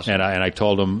 Awesome. And I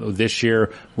told him this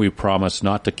year we promise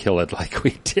not to kill it like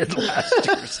we did last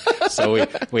year. So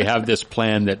we have this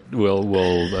plan that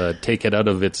we'll take it out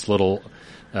of its little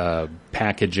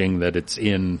packaging that it's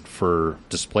in for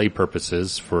display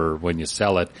purposes for when you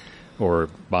sell it or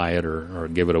buy it or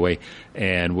give it away,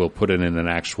 and we'll put it in an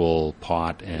actual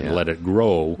pot and let it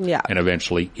grow. Yeah. And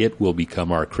eventually it will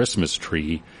become our Christmas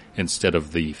tree instead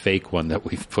of the fake one that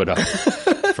we've put up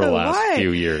for the last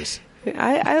few years.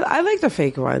 I like the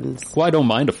fake ones. Well, I don't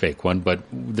mind a fake one, but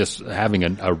this having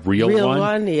a real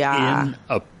one in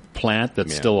a plant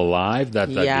that's still alive,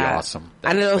 that'd be awesome.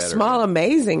 And it'll smell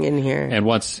amazing in here. And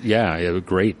once,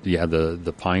 great. Yeah,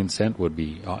 the pine scent would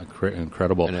be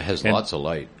incredible. And it has lots of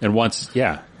light. And once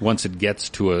it gets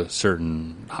to a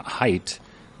certain height,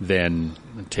 then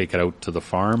take it out to the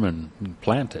farm and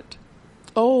plant it.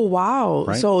 Oh, wow.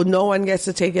 Right? So no one gets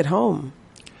to take it home.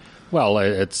 Well,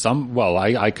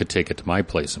 I could take it to my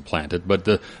place and plant it, but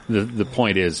the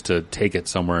point is to take it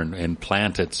somewhere and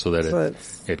plant it so that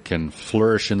it can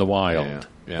flourish in the wild.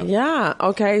 Yeah.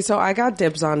 Okay. So I got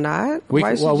dibs on that. We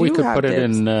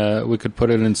could put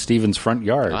it in Stephen's front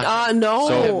yard.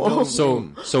 No.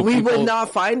 So we people, would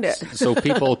not find it. So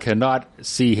people cannot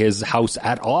see his house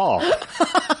at all.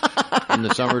 In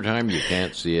the summertime, you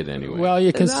can't see it anyway. Well,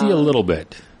 you can see a little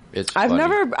bit. I've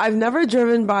never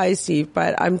driven by, Steve,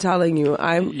 but I'm telling you,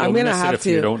 I'm going to have if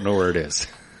you don't know where it is.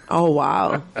 Oh,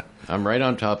 wow. I'm right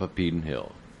on top of Peden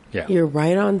Hill. Yeah. You're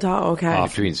right on top. Okay.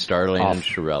 Between Starlane and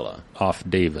Shirella. Off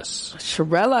Davis.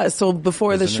 Shirella. So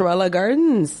before the Shirella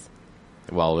Gardens.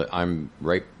 Well, I'm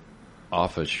right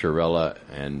off of Shirella,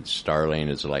 and Starlane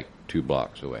is like 2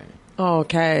 blocks away. Oh,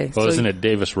 okay. Well, isn't it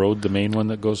Davis Road, the main one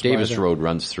that goes by Davis there? Road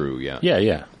runs through, yeah.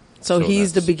 Yeah. So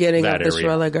he's the beginning of the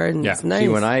Shirella Gardens. Yeah. Nice. See,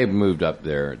 when I moved up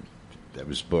there, that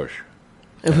was bush.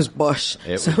 It was bush.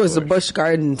 It was the Bush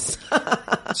Gardens.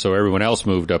 So everyone else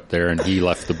moved up there, and he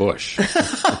left the bush.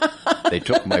 They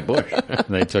took my bush.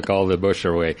 They took all the bush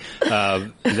away.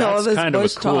 That's kind of a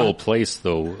cool place,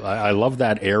 though. I love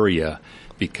that area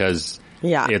because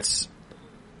it's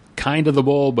kind of the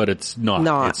bowl, but it's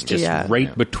not. It's just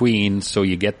right between, so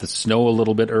you get the snow a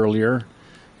little bit earlier.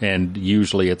 And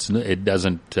usually it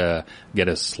doesn't get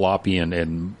as sloppy and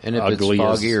if ugly. It's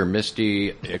foggy or misty,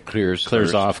 it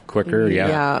clears off quicker.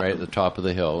 Yeah, right at the top of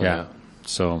the hill. Yeah,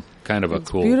 so kind of a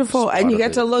cool, beautiful, and you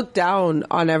get to look down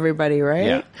on everybody, right?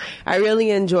 Yeah, I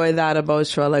really enjoy that about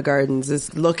Shirella Gardens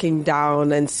is looking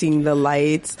down and seeing the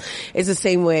lights. It's the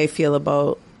same way I feel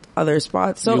about other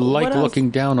spots. So you like looking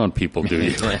down on people, do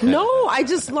you? No, I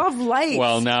just love lights.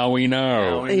 Well, now we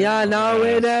know. Now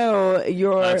we know.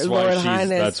 Your Lord Highness.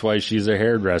 That's why she's a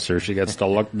hairdresser. She gets to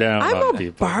look down on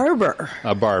people. I'm a barber.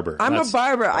 A barber. I'm a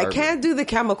barber. I can't do the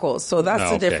chemicals, so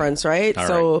that's the difference, right?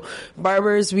 All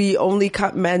barbers, we only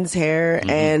cut men's hair,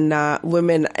 and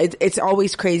women, it's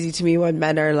always crazy to me when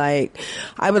men are like,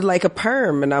 I would like a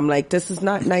perm, and I'm like, this is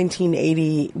not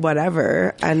 1980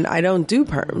 whatever, and I don't do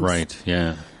perms. Right,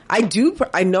 yeah.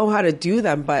 I know how to do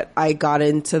them, but I got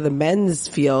into the men's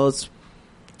fields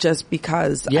just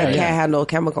because I can't handle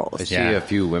chemicals. I see a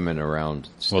few women around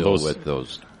still with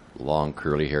those long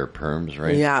curly hair perms,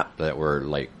 right? Yeah. That were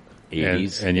like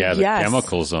 80s. And the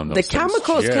chemicals on those The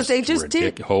chemicals, because they just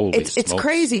did. It's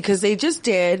crazy because they just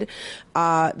did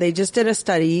a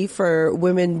study for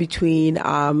women between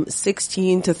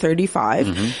 16 to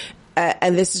 35.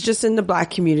 And this is just in the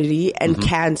black community and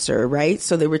cancer, right?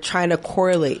 So they were trying to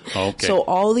correlate. Okay. So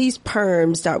all these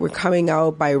perms that were coming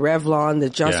out by Revlon, the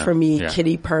Just For Me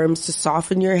kitty perms to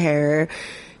soften your hair,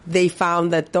 they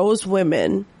found that those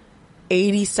women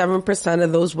 87%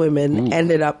 of those women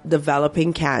ended up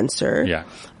developing cancer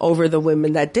over the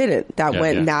women that didn't, that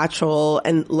went natural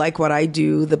and like what I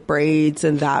do, the braids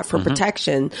and that for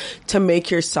protection to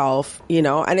make yourself, you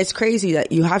know, and it's crazy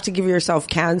that you have to give yourself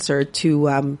cancer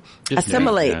to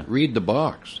assimilate. Read the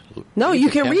box. No, you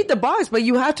can read the box, but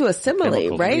you have to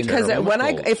assimilate, right? Because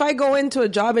if I go into a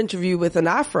job interview with an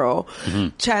afro,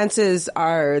 chances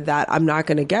are that I'm not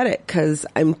going to get it because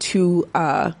I'm too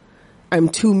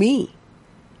me.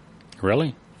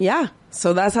 Really? Yeah.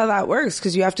 So that's how that works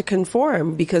because you have to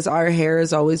conform because our hair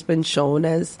has always been shown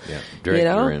as, you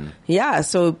know,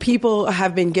 so people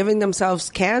have been giving themselves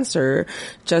cancer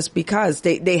just because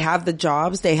they have the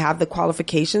jobs, they have the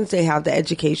qualifications, they have the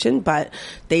education, but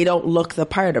they don't look the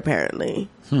part apparently.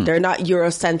 They're not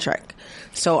Eurocentric.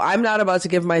 So I'm not about to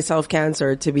give myself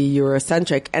cancer to be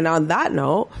Eurocentric. And on that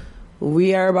note,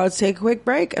 we are about to take a quick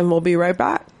break and we'll be right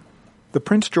back. The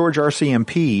Prince George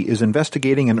RCMP is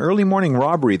investigating an early morning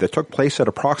robbery that took place at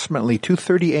approximately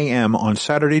 2:30 a.m. on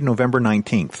Saturday, November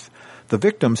 19th. The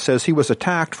victim says he was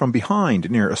attacked from behind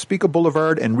near Ospika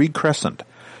Boulevard and Reed Crescent.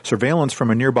 Surveillance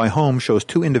from a nearby home shows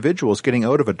two individuals getting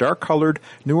out of a dark-colored,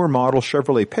 newer model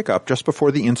Chevrolet pickup just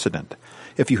before the incident.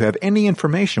 If you have any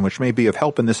information which may be of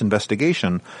help in this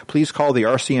investigation, please call the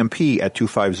RCMP at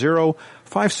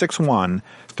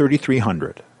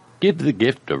 250-561-3300. Give the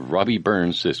gift of Robbie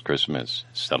Burns this Christmas.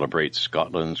 Celebrate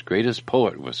Scotland's greatest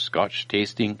poet with Scotch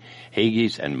tasting,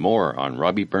 hagies, and more on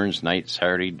Robbie Burns Night,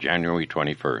 Saturday, January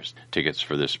 21st. Tickets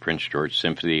for this Prince George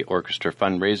Symphony Orchestra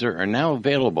fundraiser are now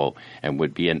available and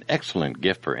would be an excellent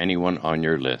gift for anyone on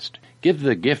your list. Give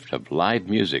the gift of live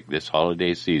music this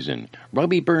holiday season.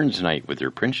 Robbie Burns Night with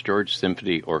your Prince George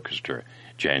Symphony Orchestra.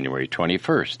 January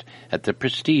 21st at the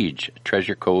Prestige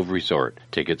Treasure Cove Resort.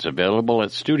 Tickets available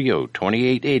at Studio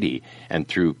 2880 and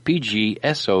through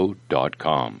pgso.com.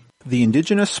 The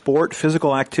Indigenous Sport,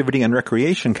 Physical Activity and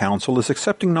Recreation Council is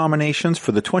accepting nominations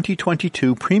for the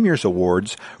 2022 Premiers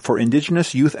Awards for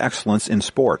Indigenous Youth Excellence in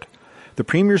Sport. The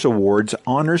Premiers Awards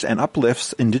honors and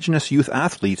uplifts Indigenous youth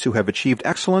athletes who have achieved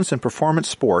excellence in performance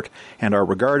sport and are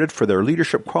regarded for their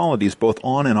leadership qualities both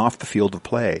on and off the field of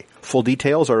play. Full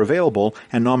details are available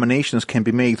and nominations can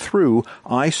be made through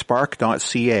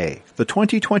ispark.ca. The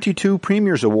 2022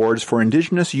 Premiers Awards for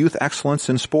Indigenous Youth Excellence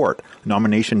in Sport.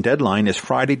 Nomination deadline is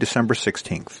Friday, December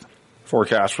 16th.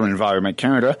 Forecast from Environment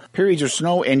Canada. Periods of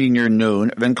snow ending near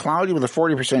noon, then cloudy with a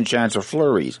 40% chance of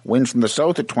flurries. Wind from the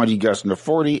south at 20 gusting to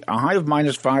 40, a high of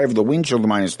 -5, the wind chill to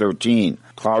 -13.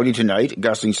 Cloudy tonight,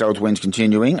 gusting south winds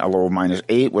continuing, a low of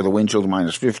 -8 with a wind chill to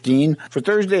 -15. For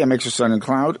Thursday, a mix of sun and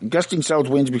cloud, gusting south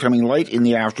winds becoming light in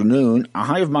the afternoon, a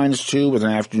high of -2 with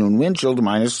an afternoon wind chill to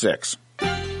 -6.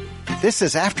 This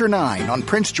is After 9 on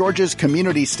Prince George's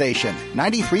Community Station,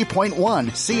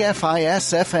 93.1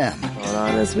 CFIS FM. Going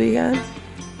on this weekend?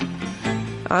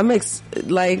 I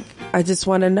just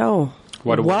want to know.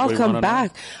 Welcome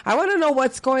back. I want to know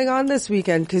what's going on this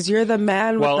weekend because you're the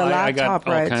man with the laptop, I got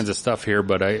all kinds of stuff here,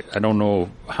 but I don't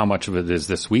know how much of it is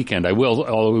this weekend. I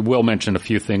will mention a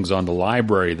few things on the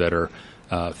library that are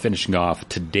finishing off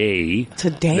today.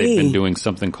 They've been doing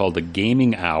something called the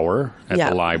Gaming Hour at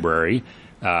the library.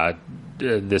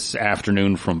 This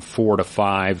afternoon from 4 to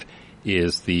 5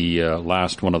 is the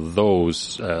last one of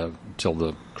those till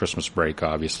the Christmas break,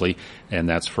 obviously, and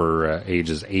that's for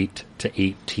ages 8 to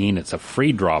 18. It's a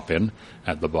free drop-in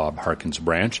at the Bob Harkins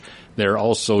branch. They're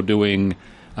also doing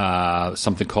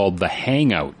something called the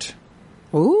Hangout.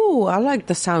 Ooh, I like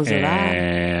the sounds of that.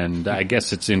 And I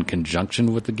guess it's in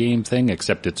conjunction with the game thing,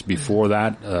 except it's before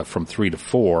that, from 3 to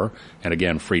 4. And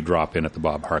again, free drop-in at the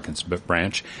Bob Harkins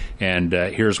branch. And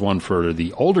here's one for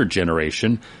the older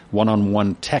generation,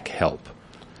 one-on-one tech help,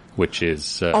 which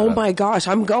is... oh my gosh,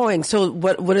 I'm going. So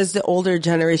what is the older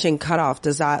generation cutoff?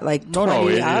 Does that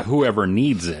whoever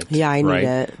needs it. Yeah, I need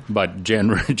it. But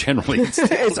generally it's...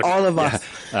 it's all of us.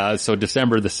 So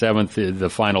December the 7th, the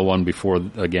final one before,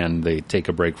 again, they take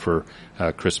a break for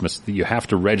Christmas. You have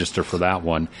to register for that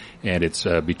one, and it's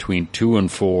between 2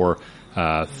 and 4,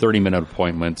 30-minute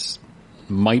appointments.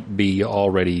 Might be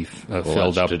already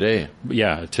filled up today.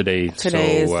 Yeah, today.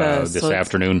 Today this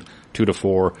afternoon, 2 to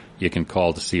 4, you can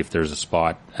call to see if there's a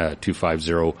spot.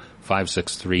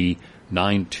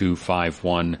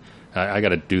 250-563-9251. I got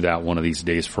to do that one of these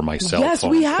days for my cell phone. Yes,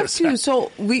 we have to.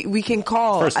 So we can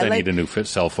call. First, I need a new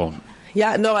cell phone.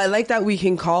 Yeah, no, I like that we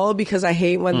can call because I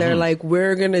hate when they're like,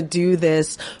 we're going to do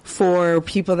this for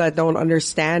people that don't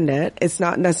understand it. It's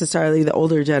not necessarily the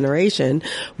older generation,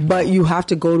 but you have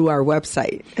to go to our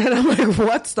website. And I'm like,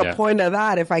 what's the point of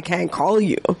that if I can't call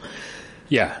you?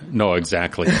 Yeah, no,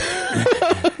 exactly.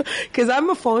 Because I'm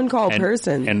a phone call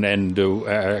person. And then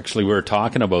actually we were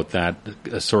talking about that,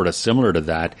 sort of similar to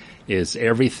that, is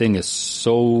everything is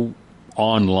so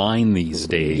online these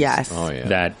days. Yes.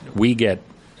 That we get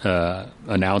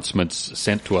announcements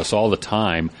sent to us all the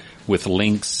time with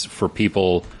links for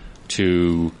people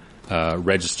to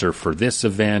register for this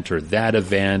event or that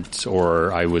event,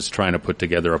 or I was trying to put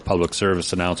together a public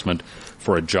service announcement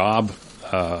for a job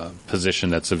position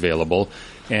that's available,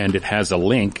 and it has a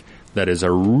link that is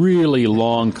a really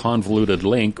long, convoluted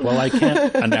link. Well, I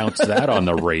can't announce that on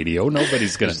the radio.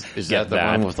 Nobody's going to Is that the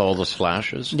one with all the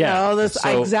slashes? Yeah,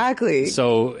 exactly.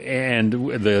 So, and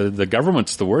the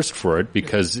government's the worst for it,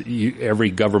 because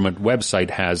every government website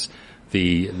has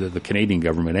the Canadian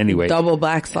government anyway. Double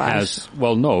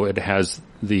backslash. It has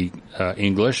the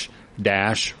English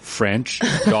dash French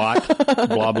dot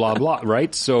blah blah blah,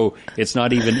 right? So it's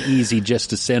not even easy just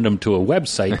to send them to a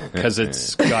website, because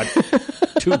it's got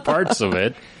two parts of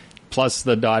it plus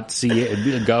the .gov.ca.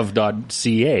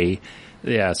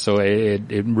 Yeah, so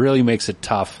it really makes it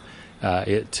tough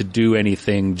to do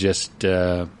anything just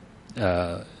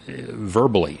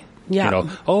verbally. Yeah.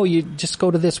 You just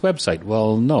go to this website.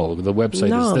 Well, no, the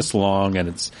website is this long, and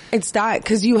it's that,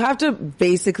 because you have to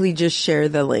basically just share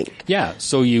the link. Yeah,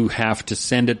 so you have to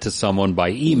send it to someone by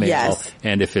email. Yes.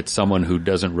 And if it's someone who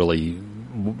doesn't really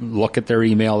look at their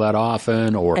email that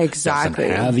often, or doesn't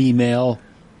have email,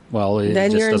 well, it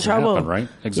then just you're in doesn't trouble, happen, right?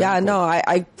 Exactly. Yeah, no,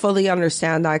 I fully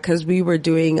understand that, because we were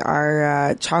doing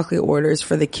our chocolate orders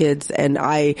for the kids, and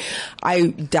I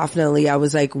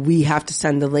was like, we have to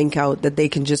send the link out that they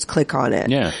can just click on it.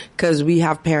 Yeah. Because we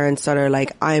have parents that are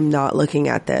like, I'm not looking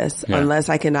at this unless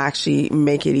I can actually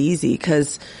make it easy,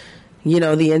 because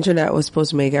the internet was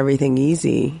supposed to make everything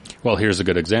easy. Well, here's a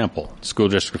good example. School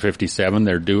District 57,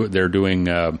 they're doing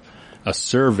a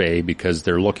survey, because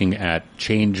they're looking at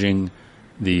changing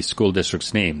the school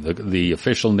district's name. The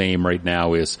official name right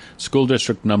now is School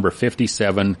District number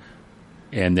 57,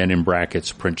 and then in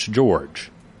brackets Prince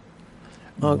George.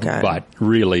 Okay. But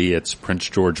really it's Prince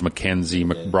George, Mackenzie,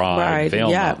 McBride, Valemount.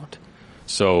 Yeah.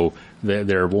 So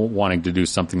they're wanting to do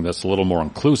something that's a little more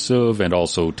inclusive, and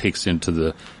also takes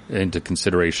into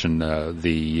consideration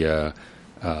the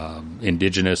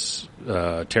indigenous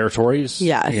territories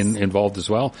involved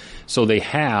as well. So they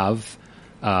have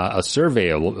a survey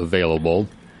available,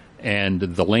 and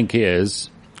the link is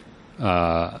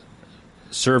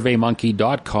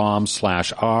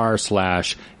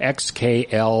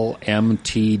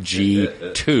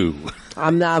surveymonkey.com/r/XKLMTG2.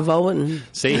 I'm not voting.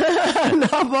 See? I'm not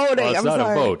voting. Well, it's I'm not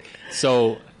sorry. a vote.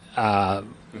 So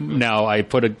now I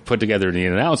put together the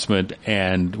announcement,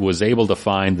 and was able to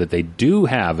find that they do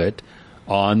have it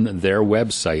on their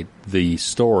website, the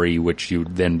story, which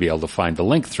you'd then be able to find the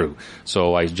link through.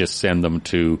 So I just send them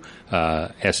to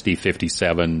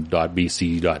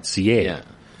sd57.bc.ca,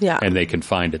 and they can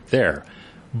find it there.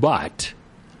 But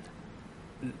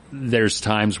there's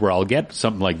times where I'll get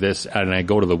something like this, and I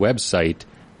go to the website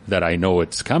that I know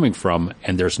it's coming from,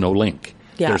 and there's no link.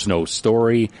 Yeah. There's no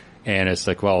story, and it's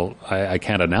like, well, I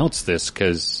can't announce this,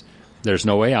 because there's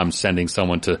no way I'm sending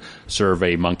someone to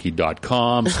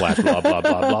surveymonkey.com/blah, blah, blah,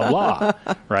 blah, blah,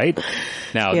 right?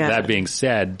 Now, that being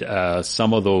said,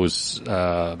 some of those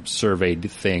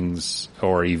surveyed things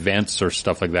or events or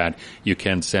stuff like that, you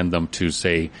can send them to,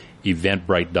 say,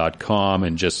 eventbrite.com,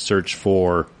 and just search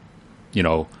for,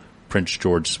 Prince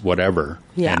George whatever,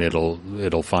 and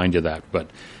it'll find you that.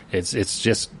 But it's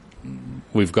just,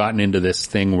 we've gotten into this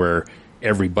thing where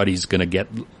everybody's going to get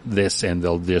this, and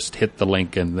they'll just hit the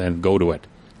link and then go to it.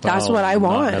 That's what I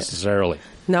want. Not necessarily.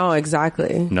 No,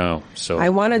 exactly. No. So I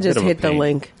want to just hit the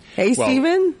link. Hey,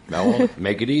 Steven? No,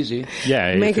 make it easy.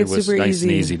 Yeah, make it was super nice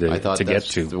and easy I thought to get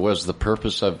to. Was the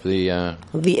purpose of the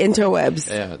interwebs.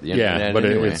 Yeah, the internet. But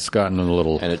anyway. it's gotten a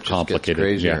little and it just complicated.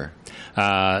 Gets crazier.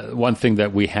 Yeah. One thing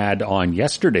that we had on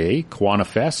yesterday, Kiwanis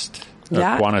Fest,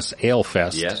 Kiwanis Ale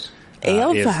Fest. Yes.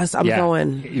 Ale Fest, I'm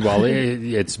going. Well,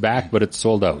 it's back, but it's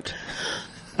sold out.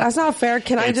 That's not fair.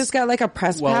 Can I just get like a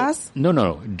press pass?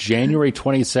 No. January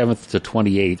 27th to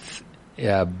 28th.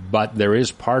 But there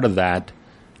is part of that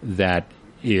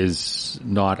is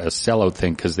not a sellout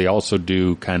thing, because they also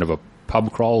do kind of a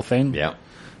pub crawl thing. Yeah.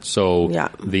 So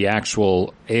the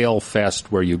actual Ale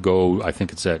Fest where you go, I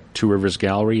think it's at Two Rivers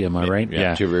Gallery, am I right?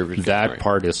 Yeah, Two Rivers Gallery. That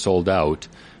part is sold out,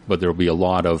 but there will be a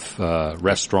lot of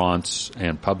restaurants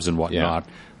and pubs and whatnot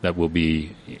that will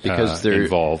be because they're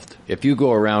involved. If you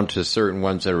go around to certain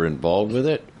ones that are involved with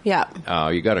it,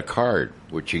 you got a card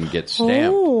which you can get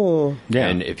stamped. Oh. Yeah.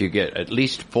 And if you get at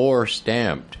least 4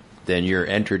 stamped, then you're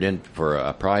entered in for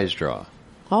a prize draw.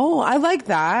 Oh, I like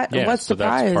that. Yeah, What's so the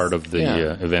prize? that's part of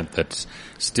the event that's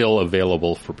still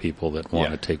available for people that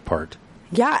want to take part.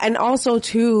 Yeah, and also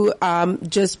too,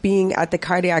 just being at the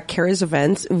Cardiac Cares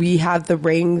event, we have the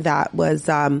ring that was,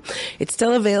 it's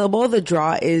still available. The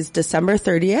draw is December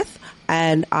 30th.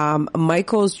 And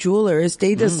Michael's Jewelers,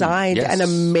 they designed an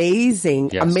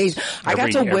amazing. I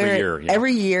got to wear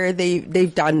every year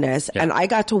they've done this, and I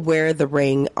got to wear the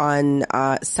ring on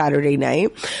Saturday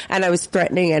night. And I was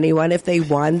threatening anyone if they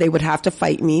won, they would have to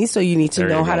fight me. So you need to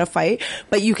know how to fight.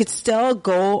 But you could still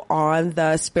go on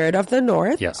the Spirit of the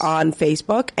North on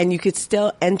Facebook, and you could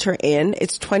still enter in.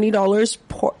 It's $20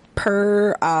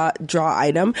 per draw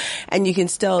item, and you can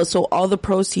still, so all the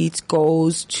proceeds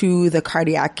goes to the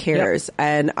Cardiac Cares.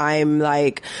 And I'm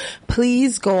like,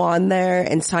 please go on there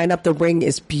and sign up. The ring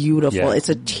is beautiful. It's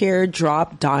a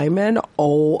teardrop diamond.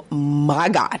 Oh my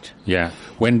God. Yeah.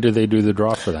 When do they do the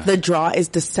draw for that? The draw is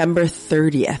December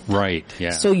 30th. Right.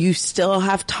 Yeah. So you still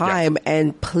have time,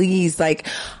 and please, like,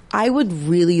 I would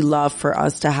really love for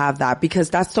us to have that, because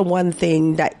that's the one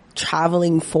thing that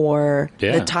traveling for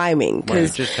the timing. You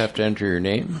just have to enter your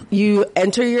name. You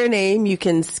enter your name, you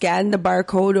can scan the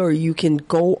barcode, or you can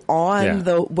go on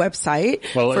the website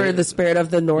for the Spirit of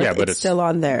the North. But it's still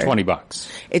on there. $20.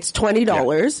 It's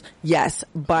 $20. Yes,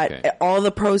 but all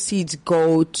the proceeds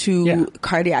go to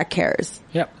Cardiac Cares.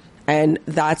 Yep. And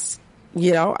that's,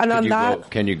 you know, and on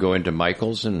that, can you go into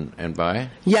Michael's and buy?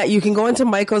 Yeah, you can go into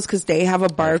Michael's because they have a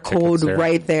barcode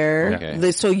right there.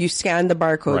 Okay. So you scan the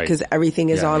barcode because everything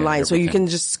is online. So you can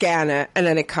just scan it and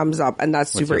then it comes up, and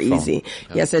that's super easy.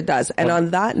 Yes, it does. And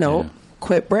on that note,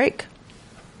 quick break.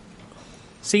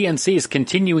 CNC's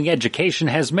continuing education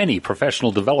has many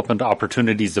professional development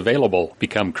opportunities available.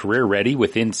 Become career ready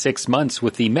within 6 months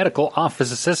with the Medical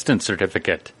Office Assistant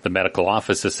Certificate. The Medical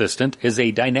Office Assistant is a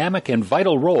dynamic and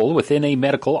vital role within a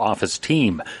medical office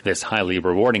team. This highly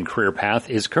rewarding career path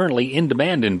is currently in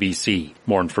demand in BC.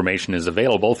 More information is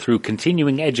available through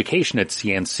continuing education at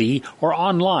CNC or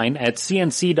online at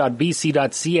cnc.bc.ca/CE.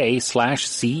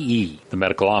 The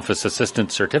Medical Office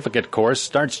Assistant Certificate course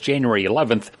starts January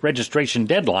 11th. Registration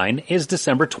deadline is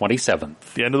December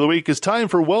 27th. The end of the week is time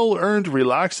for well-earned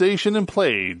relaxation and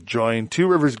play. Join Two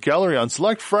Rivers Gallery on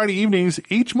select Friday evenings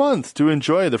each month to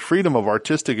enjoy the freedom of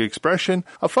artistic expression,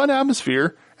 a fun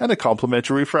atmosphere, and a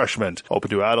complimentary refreshment. Open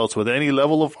to adults with any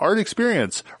level of art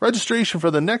experience. Registration for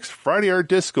the next Friday Art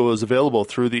Disco is available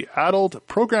through the Adult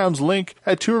Programs link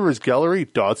at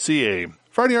tworiversgallery.ca.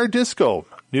 Friday Art Disco,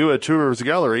 new at Two Rivers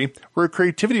Gallery, where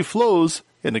creativity flows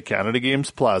in the Canada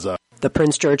Games Plaza. The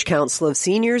Prince George Council of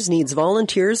Seniors needs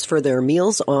volunteers for their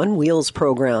Meals on Wheels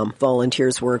program.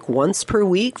 Volunteers work once per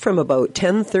week from about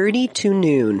 10:30 to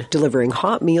noon, delivering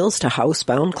hot meals to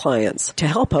housebound clients. To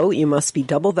help out, you must be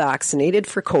double vaccinated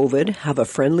for COVID, have a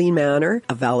friendly manner,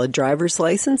 a valid driver's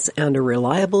license, and a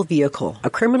reliable vehicle.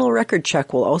 A criminal record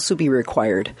check will also be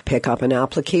required. Pick up an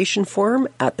application form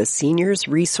at the Seniors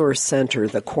Resource Center,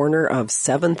 the corner of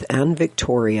 7th and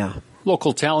Victoria.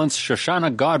 Local talents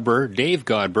Shoshana Godber, Dave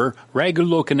Godber, Raghu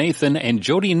Lokanathan, and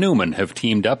Jody Newman have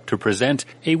teamed up to present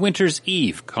a Winter's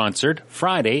Eve concert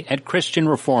Friday at Christian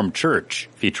Reformed Church.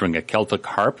 Featuring a Celtic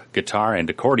harp, guitar, and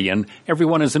accordion,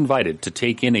 everyone is invited to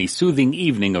take in a soothing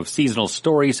evening of seasonal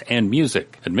stories and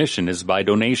music. Admission is by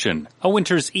donation. A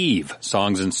Winter's Eve,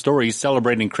 songs and stories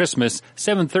celebrating Christmas,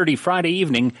 7:30 Friday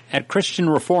evening at Christian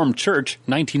Reformed Church,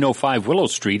 1905 Willow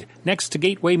Street, next to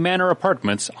Gateway Manor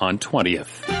Apartments on 20th.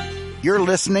 You're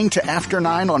listening to After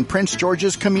 9 on Prince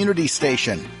George's Community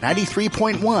Station,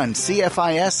 93.1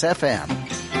 CFIS FM.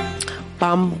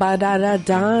 Bum ba da da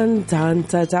dun dun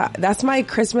da da. That's my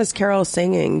Christmas carol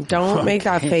singing. Don't make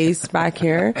that face back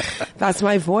here. That's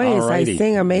my voice. Alrighty. I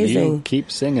sing amazing. You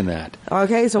keep singing that.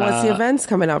 Okay, so what's the events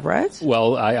coming up, Brett?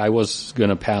 Well, I was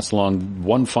going to pass along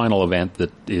one final event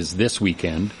that is this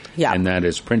weekend. Yeah. And that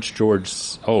is Prince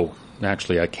George's... Oh,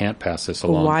 actually, I can't pass this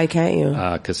along. Why can't you?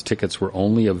 Because tickets were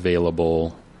only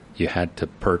available... You had to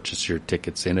purchase your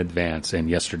tickets in advance, and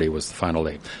yesterday was the final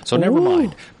day. So never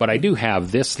mind. But I do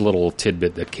have this little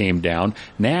tidbit that came down.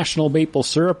 National Maple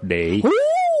Syrup Day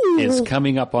is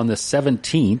coming up on the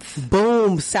 17th.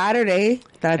 Boom, Saturday.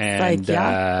 That's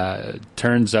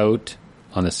turns out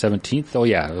on the 17th,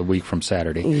 a week from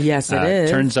Saturday. Yes, it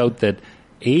is. Turns out that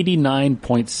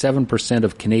 89.7%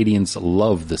 of Canadians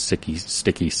love the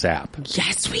sticky sap.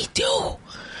 Yes, we do.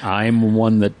 I'm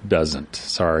one that doesn't.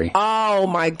 Sorry. Oh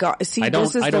my God! See,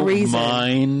 this is the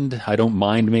reason. I don't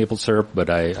mind maple syrup,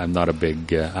 but I'm not a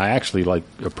big. I actually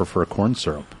prefer corn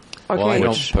syrup. Okay. Well, I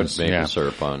don't put maple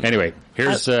syrup on. Anyway,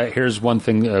 here's one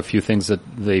thing. A few things that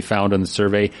they found in the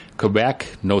survey.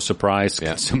 Quebec, no surprise,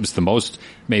 consumes the most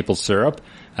maple syrup.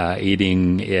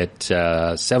 eating it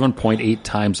 7.8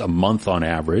 times a month on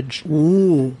average.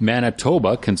 Ooh.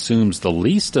 Manitoba consumes the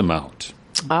least amount.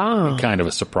 Kind of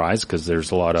a surprise because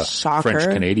there's a lot of French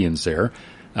Canadians there,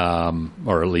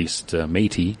 or at least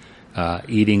Métis,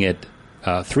 eating it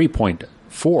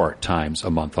 3.4 times a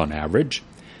month on average.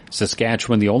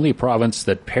 Saskatchewan, the only province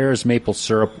that pairs maple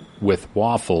syrup with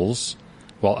waffles,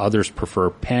 while others prefer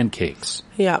pancakes.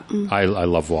 Yeah. I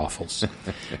love waffles.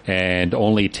 And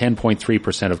only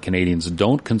 10.3% of Canadians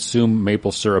don't consume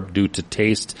maple syrup due to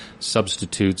taste,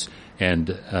 substitutes,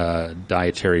 and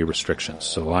dietary restrictions.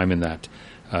 So I'm in that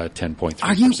 10.3%.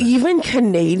 Are you even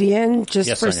Canadian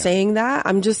just for I am. saying that?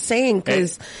 I'm just saying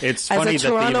because as a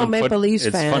Toronto Maple Leafs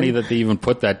fan. It's funny that they even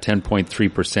put that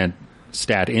 10.3%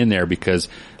 stat in there because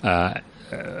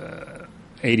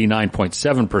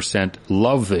 89.7%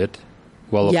 love it.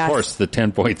 Well, of course, the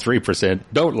 10.3%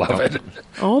 don't love it.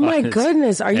 Oh my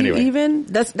goodness. Are you even?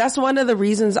 That's one of the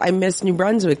reasons I miss New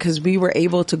Brunswick, because we were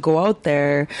able to go out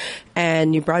there,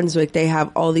 and New Brunswick, they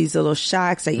have all these little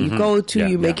shacks that you go to,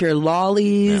 you make your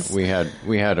lollies. Yeah,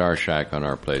 we had our shack on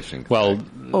our place in Quebec.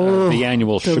 Well, the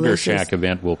annual Sugar Shack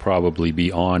event will probably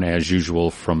be on as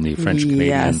usual from the French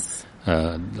Canadian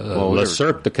Le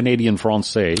Cirque, the Canadian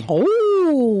Francais.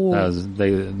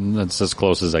 That's as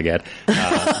close as I get.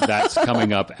 That's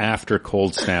coming up after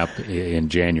Cold Snap in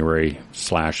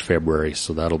January/February,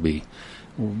 so that'll be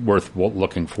worth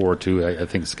looking forward to. I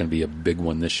think it's going to be a big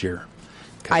one this year.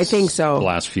 I think so. The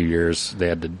last few years, they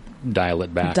had to dial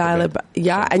it back.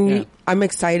 I'm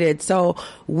excited. So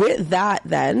with that,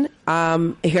 then,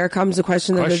 here comes the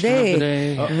question of the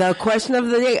day. The question of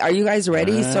the day. Are you guys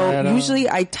ready? So usually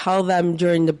I tell them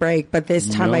during the break, but this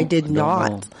time I did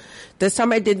not. This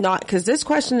time I did not, because this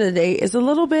question of the day is a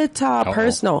little bit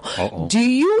personal. Do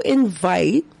you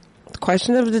invite, the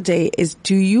question of the day is,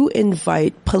 do you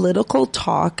invite political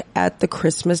talk at the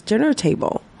Christmas dinner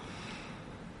table?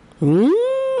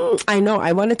 I know,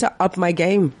 I wanted to up my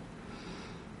game.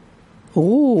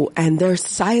 Ooh, and they're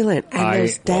silent, and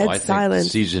there's dead I think silence. the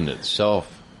season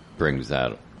itself brings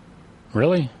that.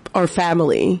 Really? Or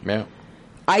family. Yeah.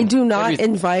 I do not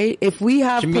invite, if we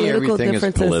have political differences.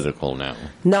 Everything is political now.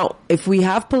 No, if we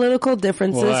have political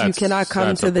differences, you cannot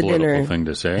come to the dinner. That's a political thing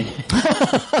to say.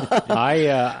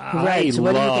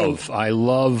 I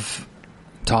love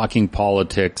talking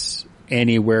politics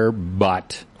anywhere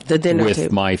but the dinner with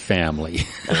table. my family.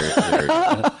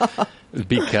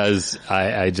 Because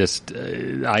I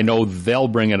know they'll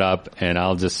bring it up, and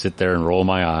I'll just sit there and roll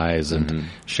my eyes and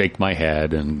shake my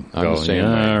head and go,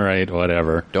 all right,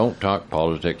 whatever. Don't talk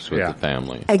politics with the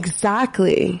family.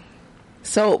 Exactly.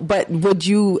 So, but would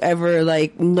you ever,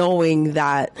 like, knowing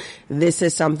that this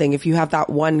is something, if you have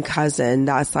that one cousin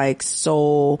that's like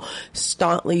so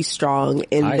staunchly strong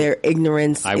in their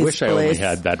ignorance, I wish I only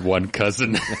had that one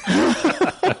cousin.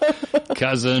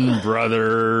 Cousin,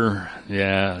 brother,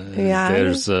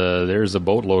 there's a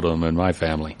boatload of them in my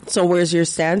family. So where's your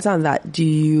stance on that? Do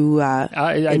you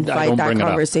invite that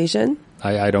conversation?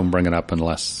 I don't bring it up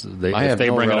unless if they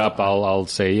bring it up, I'll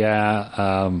say,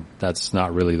 that's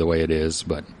not really the way it is.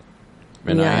 But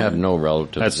I have no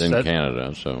relatives in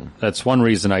Canada, so that's one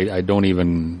reason I don't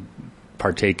even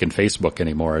partake in Facebook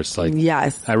anymore. It's like,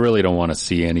 I really don't want to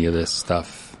see any of this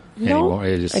stuff anymore.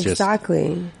 It's just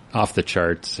off the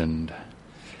charts and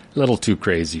a little too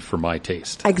crazy for my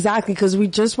taste. Exactly, because we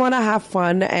just want to have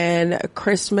fun, and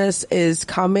Christmas is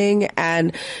coming,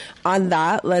 and on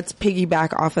that, let's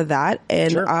piggyback off of that.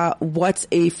 And what's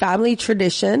a family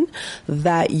tradition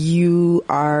that you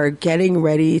are getting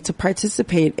ready to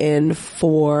participate in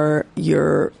for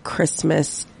your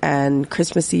Christmas and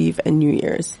Christmas Eve and New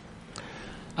Year's?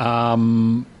 I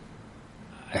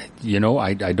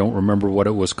don't remember what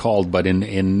it was called, but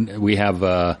we have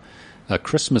a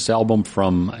Christmas album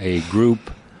from a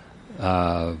group.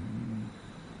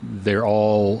 They're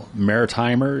all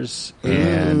Maritimers,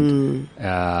 and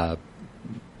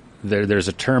there's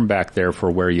a term back there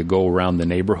for where you go around the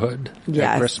neighborhood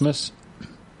at Christmas.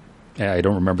 I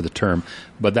don't remember the term,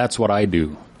 but that's what I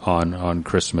do on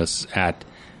Christmas at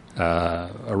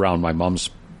around my mom's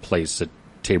place at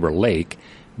Tabor Lake,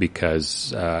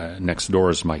 because next door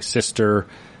is my sister.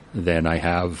 Then I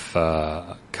have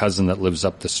a cousin that lives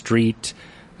up the street,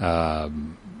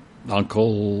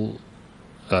 uncle,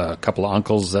 a couple of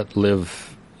uncles that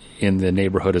live in the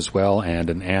neighborhood as well, and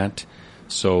an aunt.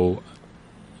 So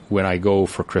when I go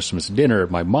for Christmas dinner at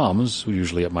my mom's,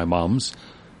 usually at my mom's,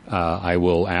 I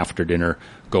will, after dinner,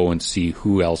 go and see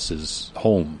who else is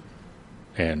home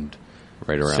and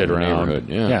sit around, the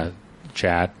neighborhood,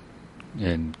 chat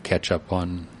and catch up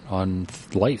on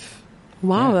life.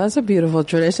 Wow, that's a beautiful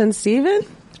tradition. Steven?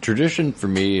 Tradition for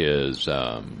me is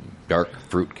dark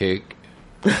fruitcake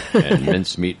and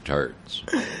mincemeat tarts.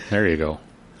 There you go.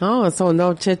 Oh, so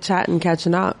no chit-chat and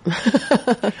catching up.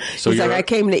 So He's like, I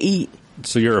came to eat.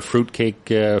 So you're a fruitcake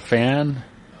fan?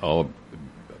 Oh,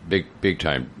 big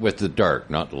time. With the dark,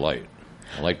 not the light.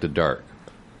 I like the dark.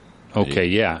 Okay,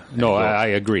 yeah. No, I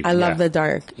agree. I love the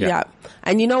dark. Yeah.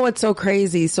 And you know what's so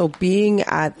crazy? So being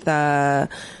at the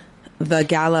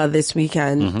gala this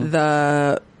weekend,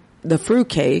 the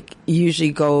fruitcake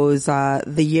usually goes a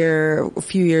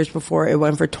few years before it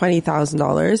went for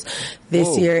 $20,000.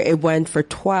 This year it went for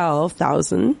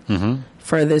 $12,000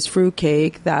 for this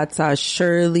fruitcake. That's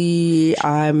Shirley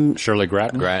Grattan. Shirley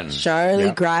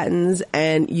Grattan's,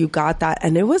 and you got that,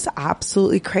 and it was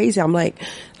absolutely crazy. I'm like,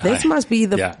 this must be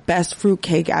the best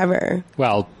fruitcake ever.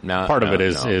 Well, part of it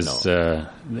is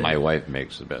my wife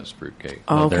makes the best fruitcake.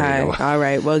 Okay, all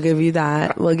right, we'll give you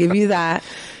that.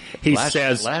 He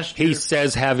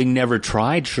says, having never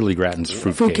tried Shirley Grattan's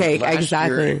fruitcake.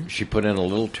 Exactly. Year, she put in a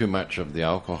little too much of the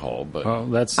alcohol, but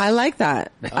I like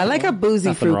that. I like a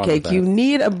boozy fruitcake. You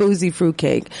need a boozy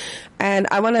fruitcake. And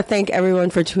I want to thank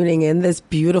everyone for tuning in this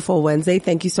beautiful Wednesday.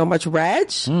 Thank you so much,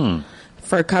 Reg.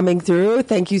 For coming through.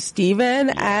 Thank you, Stephen.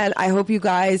 And I hope you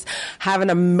guys have an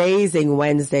amazing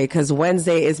Wednesday, because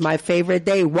Wednesday is my favorite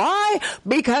day. Why?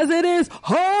 Because it is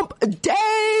hump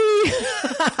day.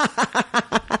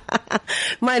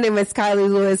 My name is Kylie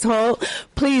Lewis Holt.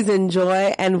 Please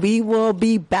enjoy, and we will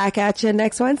be back at you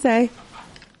next Wednesday.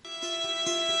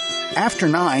 After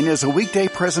 9 is a weekday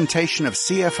presentation of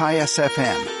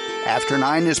CFIS-FM. After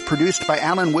 9 is produced by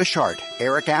Alan Wishart,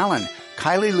 Eric Allen,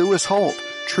 Kylie Lewis Holt,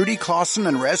 Trudy Clausen,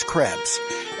 and Rez Krebs.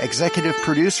 Executive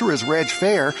producer is Reg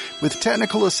Fair, with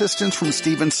technical assistance from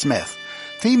Stephen Smith.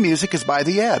 Theme music is by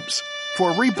The Ebbs.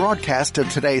 For a rebroadcast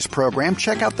of today's program,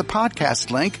 check out the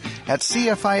podcast link at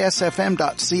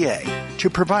cfisfm.ca. To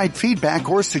provide feedback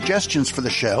or suggestions for the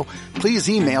show, please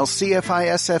email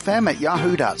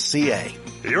cfisfm@yahoo.ca.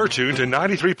 You're tuned to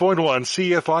 93.1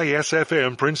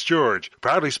 CFIS-FM Prince George,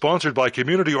 proudly sponsored by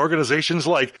community organizations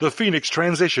like the Phoenix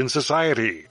Transition Society.